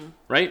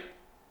 Right?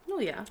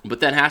 Well, yeah. But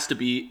that has to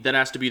be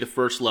the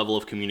first level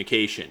of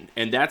communication.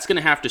 And that's going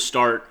to have to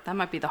start, that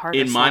might be the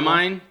hardest in my level.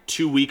 mind,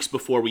 2 weeks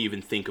before we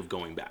even think of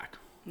going back.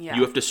 Yeah.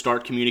 You have to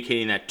start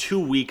communicating that 2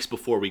 weeks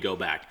before we go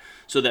back,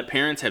 so that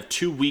parents have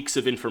 2 weeks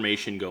of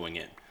information going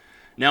in.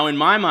 Now, in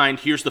my mind,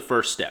 here's the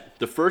first step.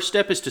 The first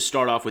step is to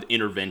start off with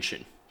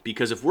intervention.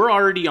 Because if we're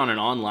already on an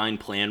online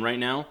plan right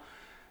now,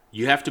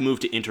 you have to move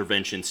to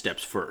intervention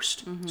steps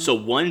first. So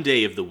one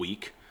day of the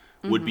week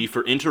would be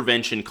for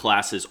intervention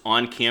classes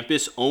on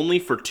campus only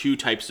for 2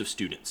 types of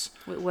students.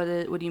 What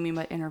do you mean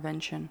by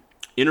intervention?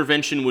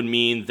 Intervention would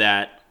mean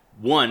that,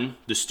 one,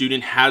 the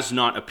student has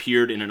not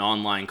appeared in an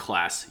online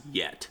class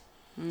yet.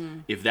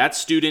 If that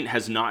student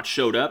has not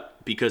showed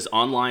up because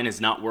online is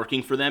not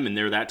working for them and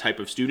they're that type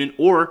of student,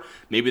 or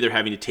maybe they're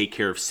having to take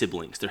care of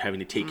siblings, they're having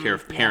to take care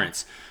of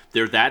parents,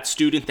 they're that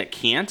student that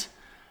can't,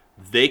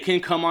 they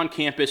can come on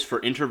campus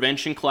for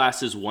intervention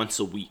classes once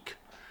a week,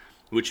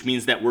 which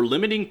means that we're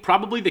limiting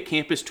probably the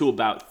campus to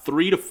about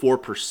 3 to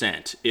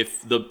 4%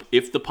 if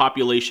the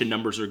population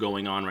numbers are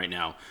going on right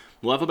now.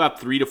 We'll have about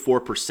 3 to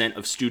 4%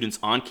 of students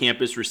on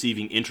campus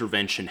receiving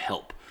intervention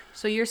help.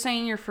 So you're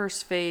saying your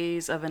first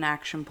phase of an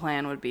action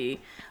plan would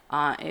be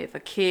if a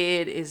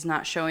kid is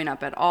not showing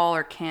up at all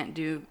or can't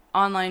do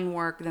online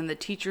work, then the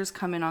teachers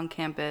come in on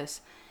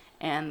campus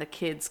and the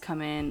kids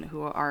come in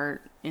who are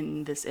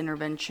in this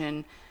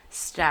intervention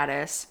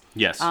status.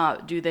 Yes.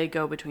 Do they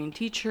go between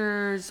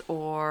teachers,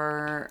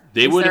 or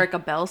They is would- there like a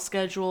bell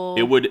schedule?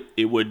 It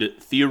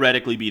would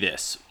theoretically be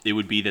this. It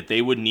would be that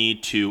they would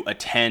need to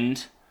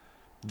attend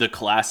the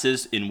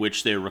classes in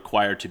which they're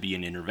required to be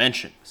in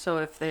intervention. So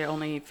if they're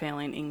only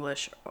failing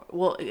English,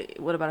 well,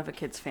 what about if a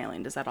kid's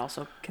failing? Does that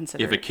also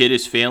consider? If a kid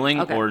is failing,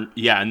 Okay.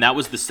 and that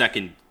was the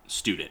second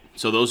student.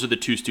 So those are the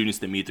two students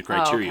that meet the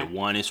criteria. okay.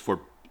 One is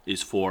for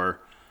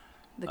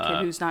the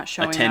kid who's not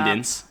showing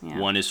attendance. up? Yeah.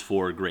 One is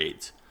for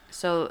grades.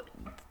 So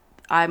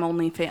I'm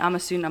a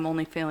student. I'm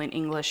only failing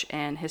English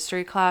and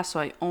history class, so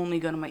I only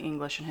go to my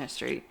English and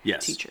history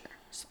Yes. teachers.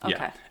 Okay.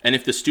 Yeah. And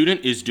if the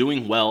student is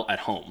doing well at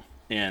home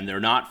and they're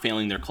not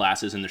failing their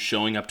classes and they're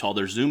showing up to all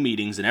their Zoom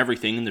meetings and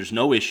everything and there's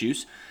no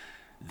issues,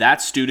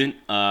 that student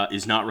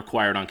is not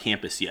required on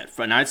campus yet.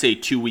 And I'd say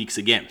 2 weeks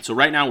again. So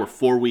right now we're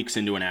 4 weeks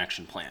into an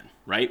action plan,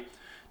 right?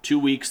 2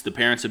 weeks, the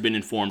parents have been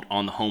informed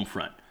on the home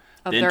front.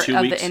 Of Then 2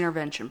 weeks the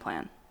intervention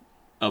plan.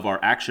 of our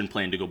action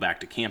plan to go back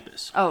to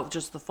campus. Oh,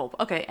 just the full.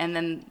 Okay, and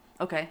then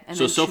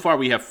So far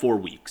we have 4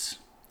 weeks.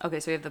 Okay,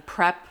 so we have the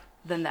prep,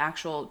 then the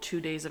actual 2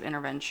 days of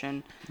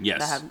intervention Yes.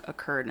 that have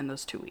occurred in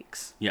those 2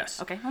 weeks.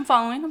 Yes. Okay, I'm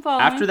following.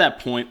 After that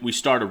point, we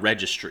start a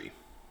registry.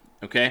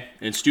 Okay?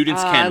 And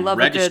students I can love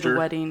register. a good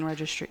wedding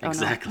registry. Oh,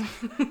 Exactly.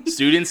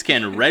 Students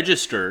can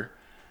register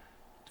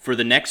for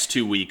the next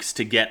 2 weeks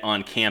to get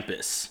on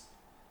campus.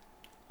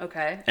 No.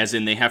 Okay. As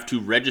in, they have to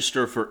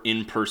register for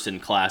in-person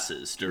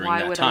classes during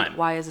that time.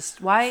 Why First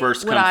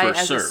would come, I, first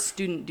as a serve.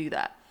 student, do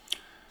that?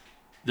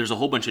 There's a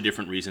whole bunch of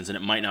different reasons, and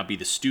it might not be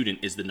the student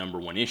is the number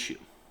one issue,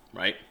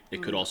 right?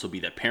 It could also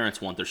be that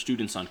parents want their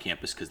students on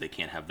campus because they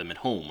can't have them at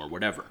home or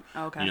whatever.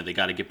 Okay. They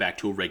got to get back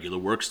to a regular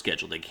work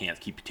schedule. They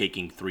can't keep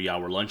taking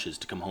 3-hour lunches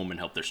to come home and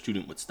help their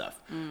student with stuff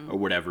or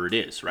whatever it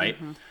is, right?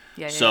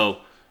 Yeah.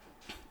 So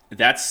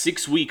that's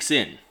 6 weeks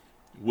in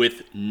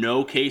with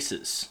no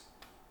cases.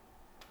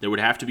 There would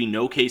have to be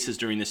no cases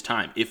during this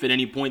time. If at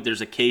any point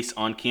there's a case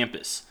on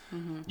campus,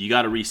 you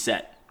got to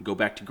reset, go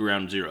back to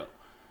ground zero.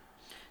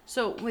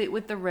 So wait,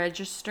 with the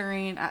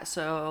registering,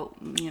 so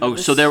let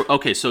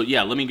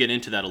me get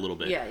into that a little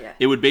bit. Yeah.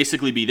 It would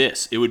basically be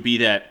this. It would be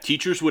that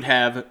teachers would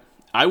have,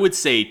 I would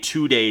say,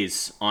 2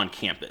 days on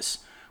campus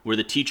where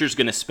the teacher's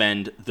going to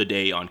spend the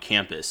day on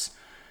campus,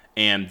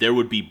 and there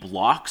would be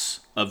blocks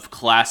of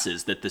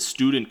classes that the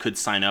student could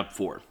sign up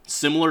for,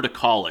 similar to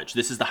college.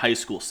 This is the high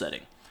school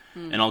setting.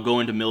 And I'll go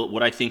into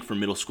what I think for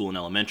middle school and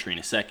elementary in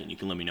a second. You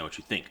can let me know what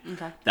you think.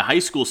 Okay. The high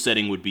school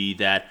setting would be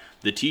that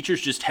the teachers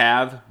just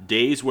have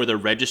days where they're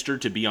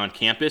registered to be on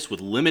campus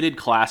with limited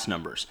class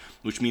numbers,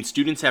 which means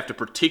students have to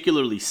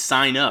particularly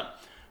sign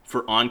up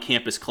for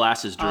on-campus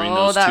classes during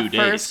those 2 days.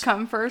 First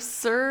come, first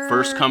serve.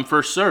 First come,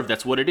 first serve.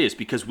 That's what it is,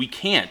 because we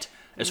can't.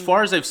 As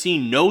far as I've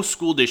seen, no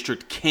school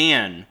district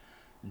can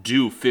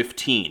do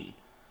 15.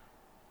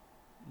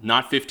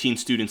 Not 15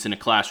 students in a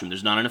classroom.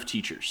 There's not enough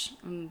teachers.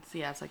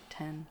 Yeah, it's like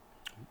 10.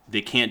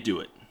 They can't do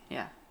it,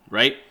 Yeah.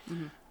 right?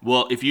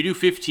 Well, if you do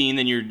 15,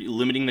 then you're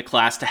limiting the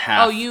class to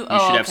half. You should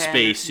have okay,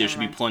 space. There never should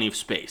be mind. plenty of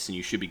space, and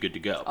you should be good to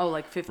go. Oh,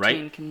 like 15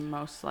 Right? can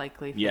most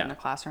likely fit Yeah. in a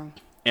classroom.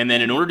 And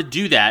then in order to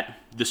do that,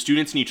 the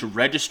students need to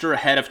register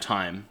ahead of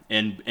time,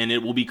 and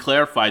it will be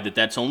clarified that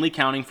that's only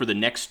counting for the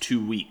next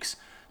 2 weeks.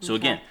 So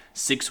again,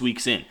 6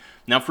 weeks in.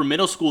 Now for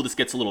middle school, this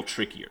gets a little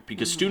trickier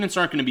because students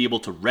aren't going to be able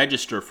to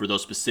register for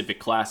those specific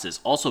classes,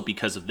 also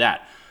because of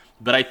that.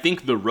 But I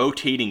think the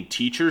rotating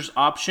teachers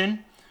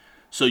option,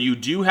 so you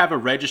do have a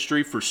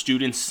registry for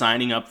students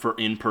signing up for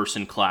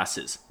in-person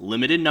classes.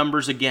 Limited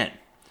numbers again.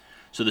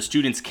 So the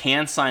students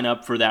can sign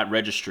up for that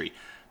registry.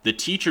 The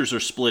teachers are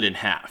split in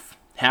half.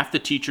 Half the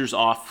teachers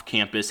off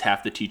campus,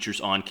 half the teachers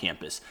on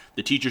campus.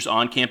 The teachers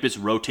on campus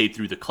rotate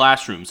through the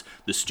classrooms.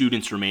 The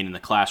students remain in the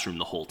classroom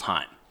the whole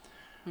time.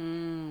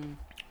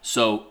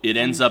 So it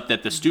ends up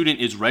that the student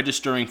is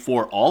registering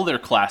for all their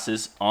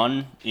classes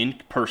in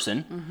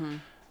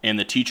person, and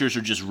the teachers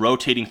are just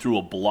rotating through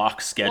a block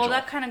schedule. Well,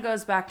 that kind of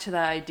goes back to the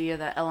idea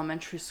that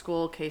elementary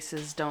school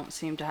cases don't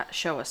seem to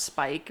show a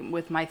spike,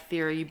 with my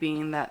theory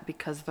being that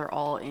because they're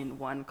all in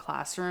one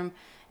classroom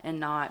and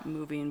not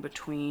moving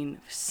between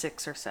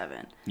 6 or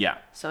 7. Yeah.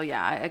 So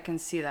yeah, I can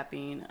see that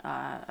being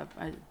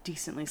a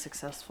decently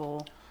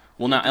successful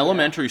Well, now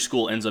elementary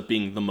school ends up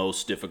being the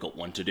most difficult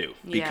one to do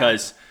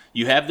because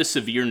you have the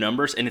severe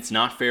numbers, and it's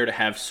not fair to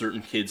have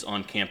certain kids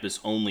on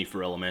campus only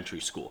for elementary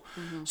school.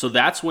 So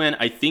that's when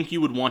I think you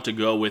would want to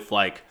go with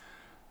like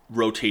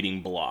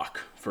rotating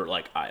block for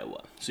like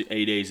Iowa. So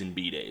A days and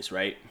B days,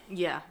 right?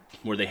 Yeah.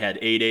 Where they had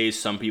A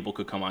days, some people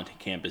could come onto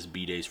campus,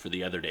 B days for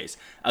the other days.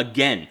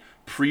 Again,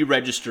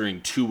 pre-registering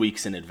 2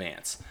 weeks in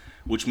advance,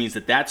 which means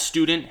that that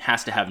student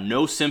has to have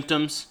no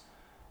symptoms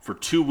for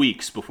 2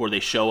 weeks before they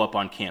show up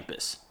on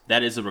campus.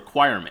 That is a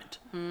requirement,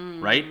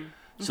 right?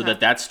 So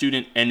that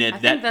student, and I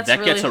think that's that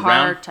really gets around.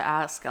 hard to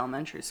ask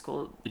elementary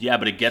school. Yeah,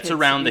 but it gets kids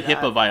around to the do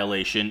HIPAA that.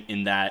 violation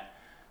in that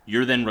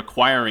you're then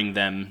requiring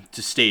them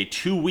to stay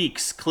 2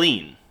 weeks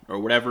clean or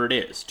whatever it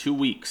is, 2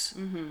 weeks,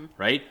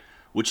 right?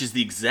 Which is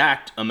the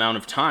exact amount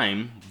of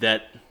time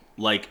that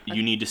like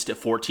you need to stay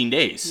 14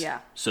 days. Yeah.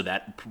 So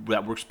that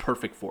works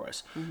perfect for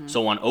us.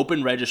 So on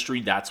open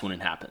registry, that's when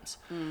it happens.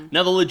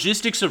 Now the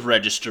logistics of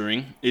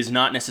registering is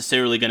not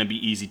necessarily going to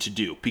be easy to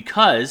do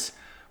because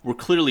we're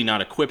clearly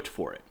not equipped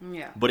for it.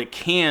 Yeah. But it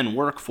can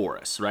work for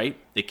us, right?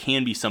 It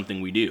can be something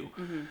we do.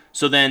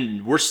 So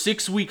then we're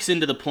 6 weeks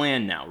into the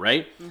plan now,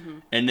 right?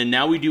 And then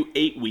now we do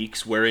 8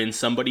 weeks wherein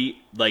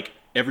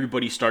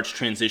everybody starts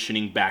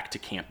transitioning back to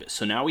campus.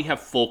 So now we have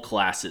full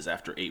classes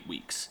after 8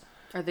 weeks.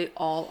 Are they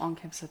all on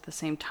campus at the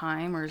same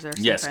time, or is there?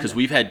 Yes, because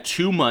we've had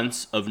 2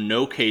 months of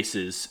no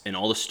cases and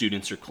all the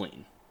students are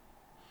clean.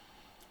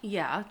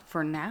 Yeah,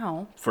 for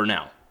now. For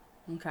now.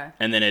 Okay.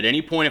 And then at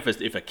any point,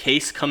 if a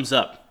case comes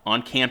up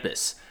on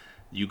campus,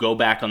 you go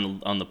back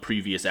on the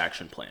previous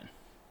action plan.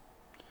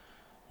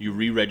 You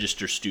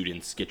re-register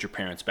students, get your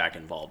parents back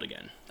involved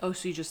again. Oh,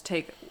 so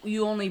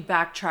you only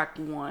backtrack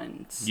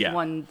one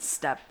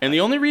step. And the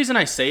only reason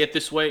I say it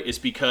this way is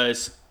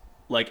because,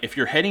 like, if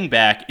you're heading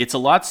back, it's a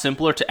lot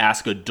simpler to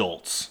ask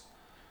adults,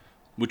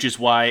 which is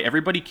why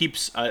everybody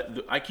keeps.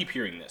 I keep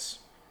hearing this.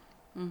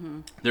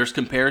 There's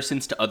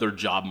comparisons to other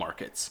job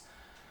markets,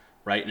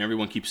 right? And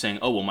everyone keeps saying,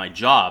 "Oh, well, my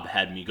job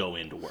had me go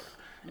into work,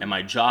 and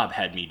my job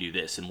had me do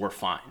this, and we're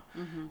fine."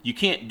 You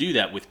can't do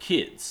that with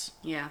kids.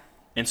 Yeah.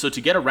 And so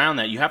to get around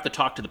that, you have to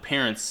talk to the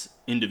parents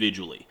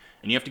individually.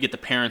 And you have to get the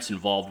parents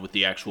involved with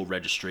the actual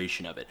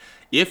registration of it.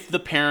 If the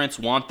parents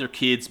want their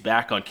kids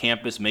back on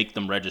campus, make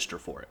them register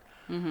for it.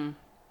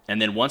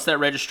 And then once that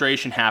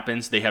registration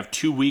happens, they have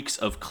 2 weeks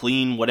of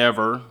clean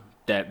whatever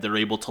that they're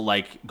able to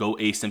like go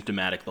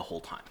asymptomatic the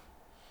whole time.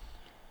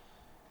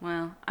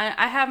 Well,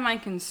 I have my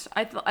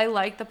I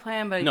like the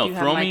plan, but I do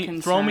have my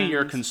concerns. Throw me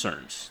your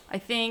concerns. I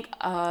think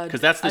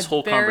because that's this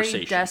whole very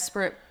conversation.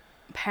 Desperate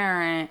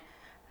parent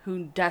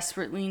who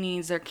desperately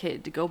needs their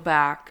kid to go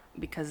back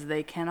because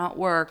they cannot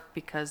work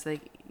because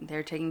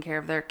they're taking care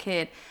of their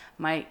kid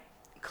might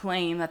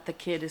claim that the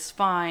kid is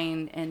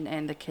fine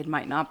and the kid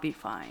might not be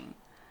fine.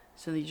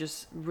 So they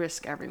just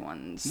risk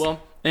everyone's. Well,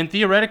 and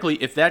theoretically,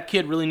 if that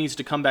kid really needs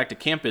to come back to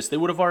campus, they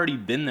would have already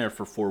been there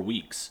for 4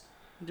 weeks.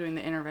 Doing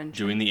the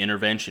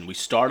intervention. We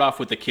start off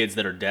with the kids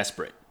that are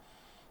desperate.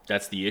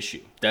 That's the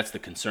issue. That's the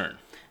concern.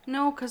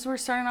 No, because we're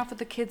starting off with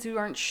the kids who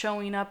aren't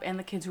showing up and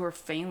the kids who are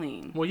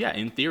failing. Well, yeah,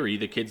 in theory,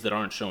 the kids that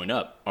aren't showing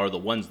up are the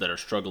ones that are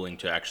struggling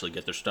to actually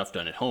get their stuff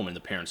done at home, and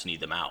the parents need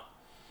them out.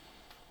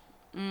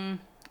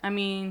 I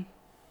mean,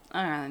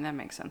 I don't know, that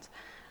makes sense.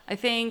 I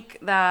think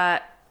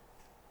that,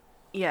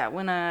 yeah,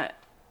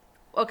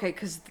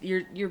 because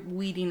you're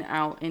weeding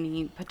out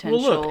any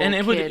potential. Well, look, and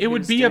it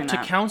would be up to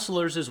that.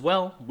 counselors as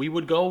well. We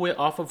would go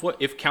off of what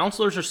if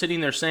counselors are sitting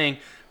there saying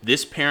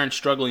this parent's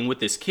struggling with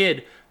this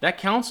kid. That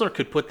counselor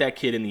could put that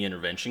kid in the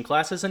intervention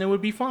classes, and it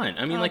would be fine.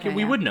 I mean,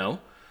 we would know.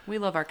 We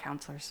love our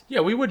counselors. Yeah,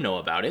 we would know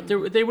about it.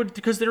 They would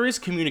because there is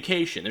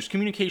communication. There's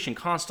communication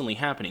constantly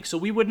happening, so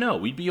we would know.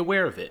 We'd be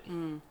aware of it.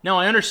 Now,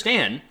 I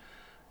understand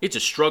it's a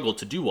struggle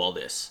to do all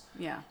this.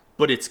 Yeah.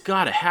 But it's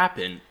got to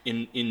happen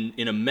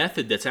in a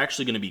method that's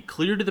actually going to be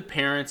clear to the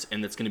parents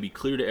and that's going to be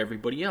clear to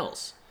everybody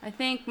else. I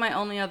think my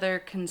only other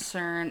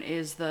concern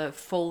is the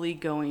fully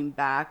going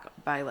back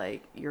by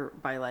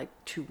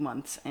 2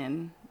 months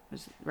in.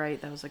 Right?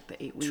 That was like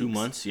the 8 weeks. 2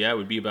 months? Yeah, it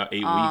would be about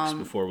 8 weeks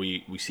before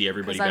we see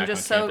everybody back on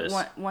campus.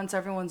 Once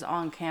everyone's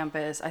on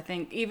campus, I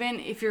think even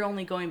if you're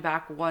only going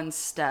back one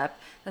step,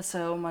 that's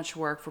so much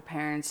work for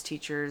parents,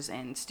 teachers,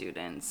 and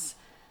students.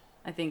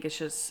 I think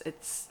it's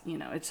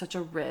such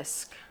a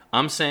risk.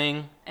 I'm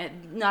saying,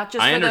 not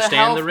just I for understand the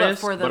health, the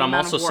risk, but for the but I'm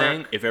amount also of work.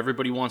 saying if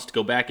everybody wants to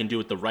go back and do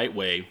it the right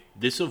way,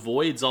 this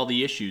avoids all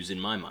the issues in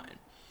my mind.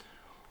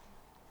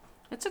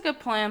 It's a good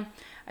plan.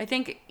 I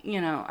think,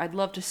 I'd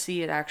love to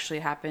see it actually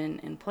happen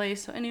in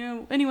place. So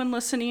anyone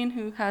listening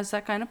who has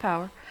that kind of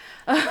power.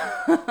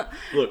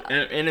 Look,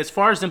 and as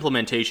far as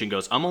implementation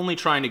goes, I'm only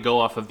trying to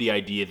go off of the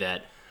idea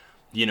that,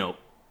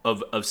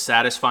 of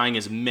satisfying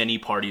as many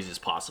parties as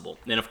possible.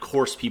 And of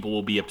course people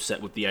will be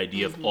upset with the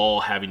idea of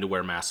all having to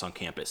wear masks on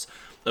campus.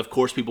 Of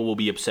course people will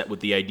be upset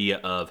with the idea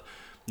of,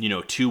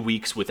 2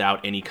 weeks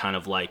without any kind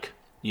of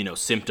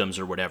symptoms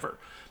or whatever.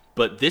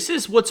 But this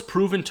is what's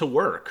proven to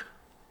work.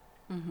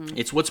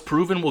 It's what's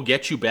proven will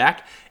get you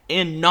back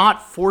and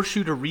not force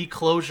you to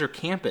reclose your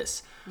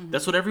campus.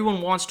 That's what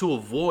everyone wants to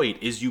avoid,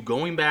 is you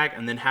going back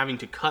and then having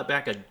to cut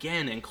back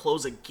again and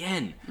close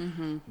again,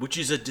 which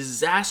is a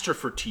disaster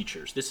for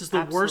teachers. This is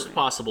the worst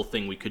possible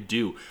thing we could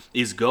do,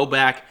 is go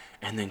back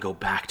and then go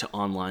back to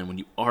online when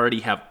you already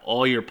have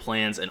all your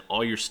plans and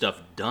all your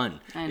stuff done.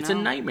 It's a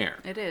nightmare.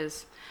 It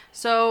is.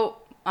 So,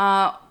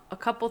 a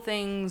couple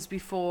things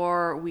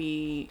before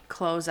we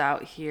close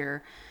out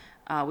here.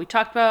 We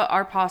talked about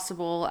our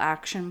possible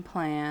action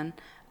plan,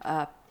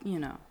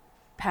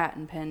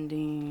 patent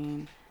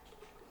pending,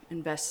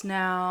 invest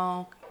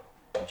now.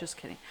 Just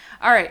kidding.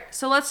 All right,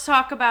 so let's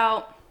talk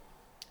about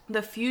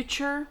the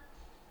future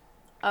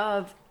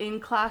of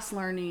in-class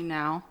learning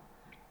now,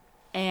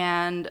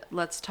 and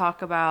let's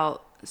talk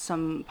about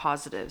some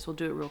positives. We'll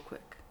do it real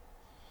quick.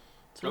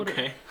 So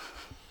okay.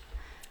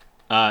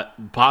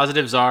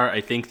 Positives are, I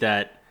think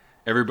that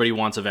everybody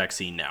wants a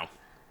vaccine now.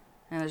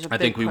 I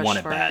think we want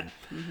it bad.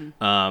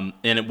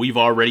 And we've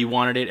already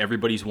wanted it.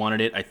 Everybody's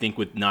wanted it. I think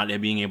with not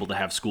being able to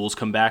have schools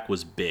come back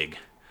was big.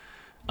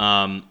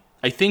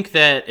 I think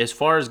that as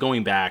far as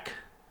going back,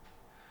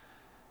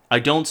 I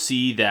don't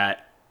see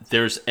that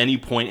there's any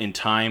point in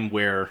time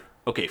where,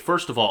 okay,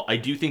 first of all, I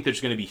do think there's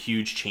going to be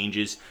huge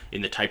changes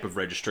in the type of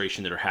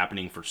registration that are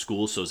happening for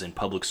schools. So as in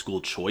public school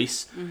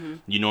choice,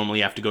 you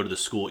normally have to go to the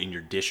school in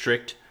your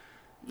district.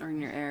 Or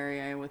in your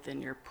area,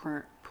 within your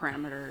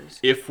parameters.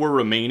 If we're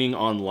remaining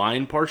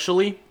online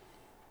partially,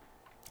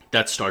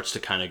 that starts to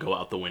kind of go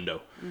out the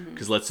window.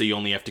 Because let's say you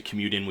only have to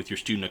commute in with your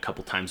student a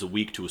couple times a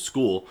week to a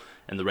school,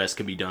 and the rest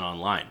can be done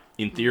online.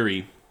 In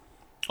theory,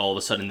 all of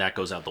a sudden that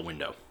goes out the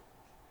window.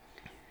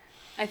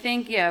 I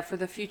think, for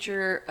the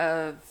future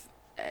of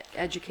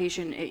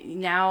education,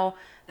 now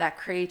that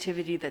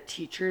creativity that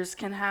teachers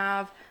can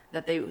have,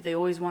 that they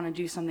always want to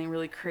do something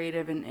really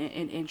creative and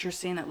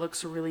interesting that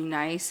looks really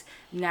nice.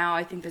 Now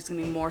I think there's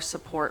going to be more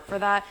support for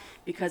that,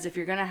 because if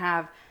you're going to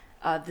have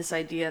this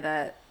idea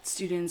that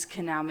students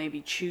can now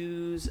maybe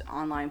choose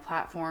online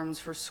platforms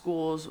for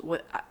schools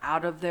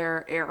out of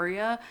their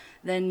area,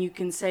 then you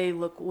can say,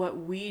 look what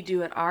we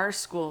do at our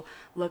school.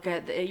 Look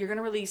at you're going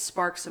to really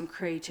spark some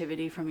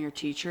creativity from your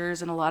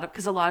teachers, and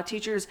because a lot of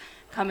teachers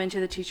come into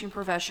the teaching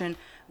profession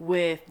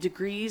with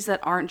degrees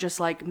that aren't just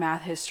like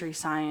math, history,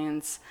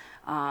 science,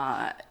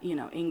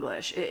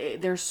 English.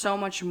 There's so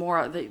much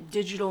more. The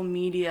digital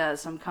media,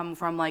 some come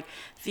from like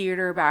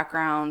theater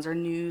backgrounds or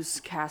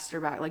newscaster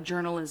like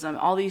journalism,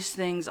 all these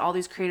things, all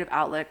these creative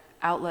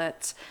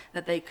outlets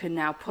that they could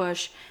now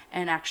push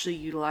and actually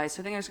utilize.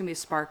 So I think there's going to be a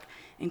spark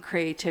in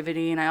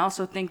creativity. And I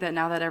also think that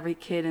now that every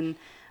kid in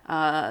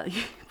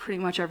pretty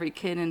much every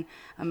kid in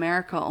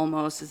America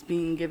almost is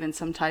being given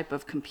some type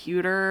of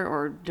computer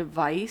or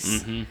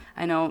device.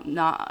 I know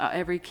not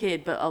every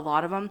kid, but a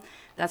lot of them.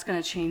 That's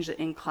going to change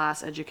the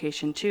in-class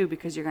education too,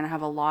 because you're going to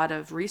have a lot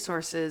of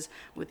resources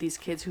with these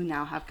kids who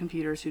now have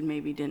computers who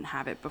maybe didn't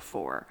have it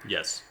before.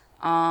 Yes.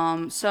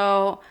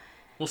 So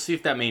we'll see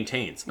if that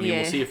maintains.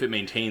 We'll see if it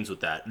maintains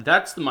with that.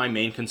 That's my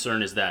main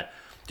concern, is that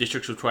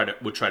districts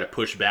would try to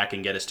push back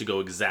and get us to go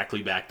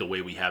exactly back the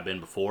way we have been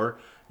before,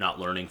 not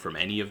learning from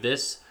any of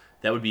this.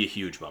 That would be a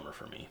huge bummer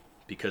for me,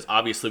 because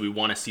obviously we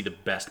want to see the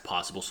best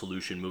possible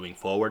solution moving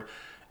forward.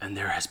 And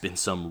there has been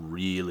some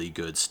really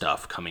good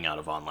stuff coming out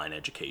of online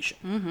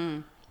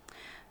education.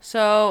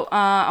 So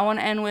I want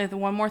to end with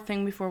one more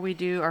thing before we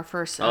do our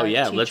first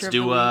let's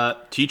do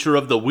Teacher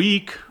of the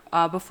Week.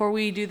 Before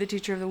we do the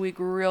Teacher of the Week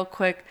real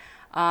quick,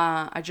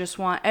 I just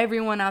want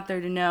everyone out there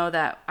to know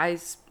that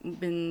I've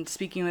been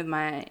speaking with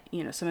my,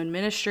 some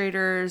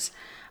administrators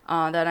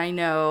that I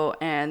know,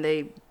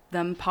 and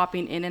them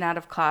popping in and out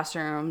of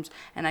classrooms,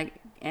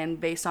 and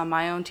based on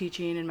my own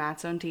teaching and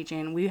Matt's own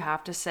teaching, we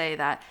have to say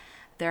that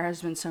there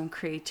has been some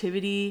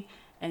creativity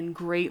and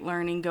great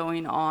learning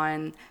going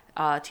on.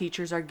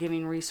 Teachers are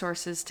giving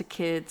resources to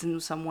kids in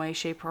some way,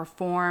 shape, or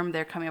form.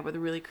 They're coming up with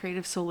really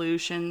creative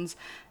solutions.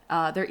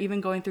 They're even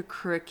going through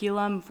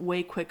curriculum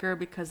way quicker,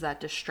 because that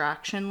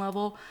distraction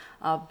level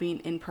of being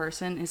in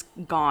person is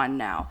gone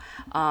now.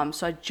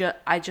 So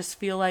I just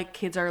feel like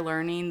kids are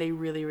learning. They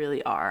really,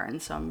 really are. And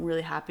so I'm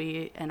really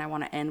happy, and I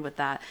want to end with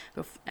that.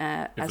 If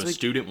a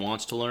student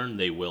wants to learn,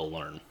 they will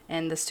learn.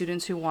 And the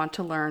students who want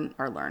to learn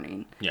are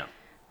learning. Yeah.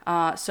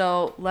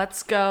 So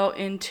let's go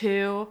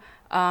into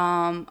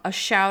a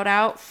shout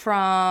out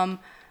from...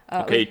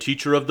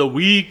 Teacher of the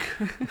Week.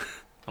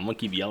 I'm gonna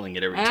keep yelling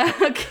it every time.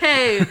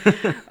 Okay.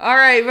 All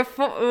right.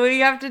 Before we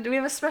have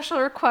a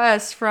special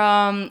request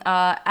from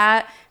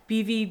at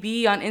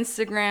BVB on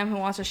Instagram, who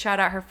wants to shout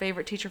out her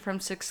favorite teacher from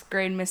 6th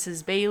grade,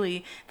 Mrs.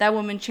 Bailey. That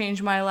woman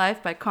changed my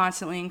life by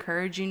constantly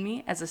encouraging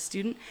me as a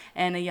student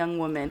and a young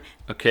woman.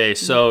 Okay,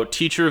 so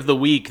Teacher of the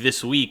Week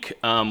this week.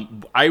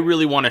 I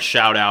really want to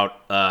shout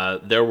out.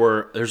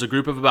 There's a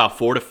group of about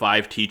 4 to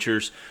 5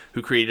 teachers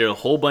who created a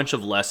whole bunch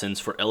of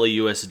lessons for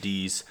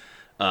LAUSD's.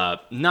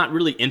 Not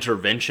really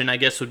intervention, I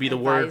guess would be the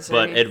word,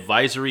 but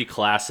advisory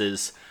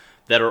classes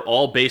that are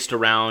all based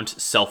around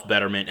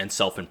self-betterment and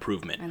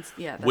self-improvement, And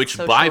that's which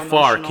social, by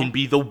far emotional. can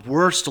be the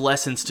worst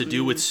lessons to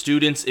do with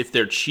students if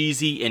they're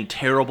cheesy and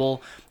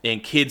terrible,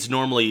 and kids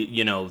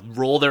normally,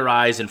 roll their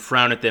eyes and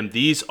frown at them.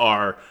 These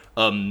are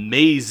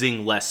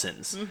amazing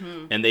lessons,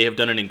 and they have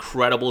done an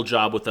incredible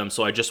job with them.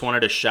 So I just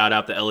wanted to shout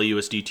out the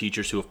LAUSD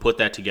teachers who have put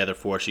that together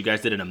for us. You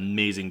guys did an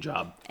amazing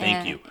job.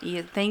 Thank you.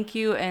 Yeah, thank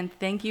you, and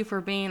thank you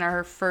for being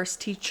our first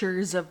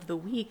teachers of the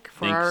week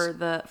for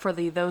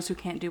those who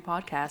can't do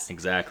podcasts.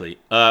 Exactly.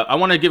 I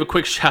want to give a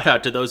quick shout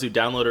out to those who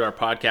downloaded our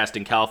podcast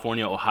in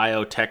California,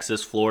 Ohio,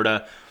 Texas,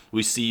 Florida.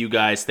 We see you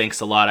guys.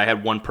 Thanks a lot. I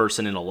had one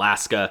person in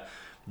Alaska.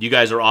 You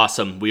guys are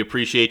awesome. We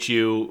appreciate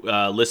you,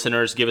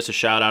 listeners. Give us a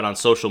shout out on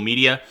social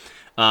media.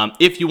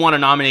 If you want to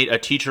nominate a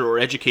teacher or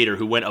educator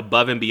who went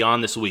above and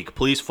beyond this week,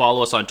 please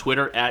follow us on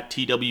Twitter at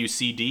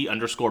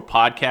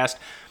TWCD_podcast,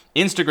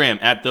 Instagram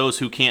at Those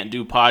Who Can't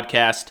Do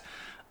Podcast,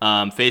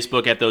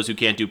 Facebook at Those Who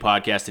Can't Do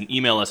Podcast, and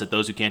email us at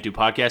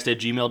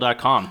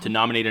thosewhocan'tdopodcast@gmail.com to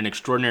nominate an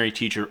extraordinary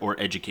teacher or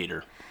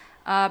educator.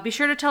 Be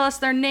sure to tell us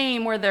their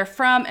name, where they're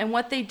from, and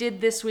what they did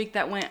this week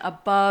that went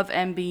above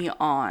and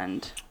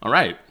beyond. All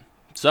right.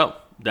 So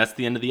that's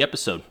the end of the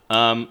episode.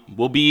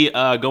 We'll be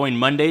going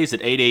Mondays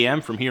at 8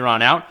 a.m. from here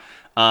on out.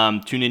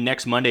 Tune in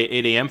next Monday at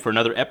 8 a.m. for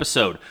another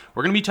episode.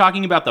 We're going to be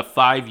talking about the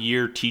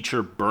 5-year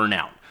teacher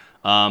burnout.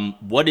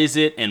 What is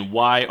it, and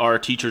why are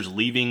teachers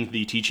leaving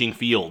the teaching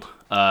field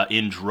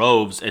in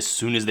droves as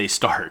soon as they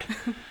start?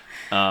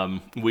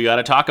 We got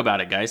to talk about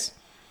it, guys.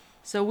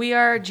 So we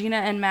are Gina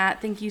and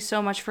Matt. Thank you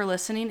so much for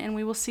listening, and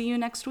we will see you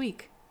next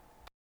week.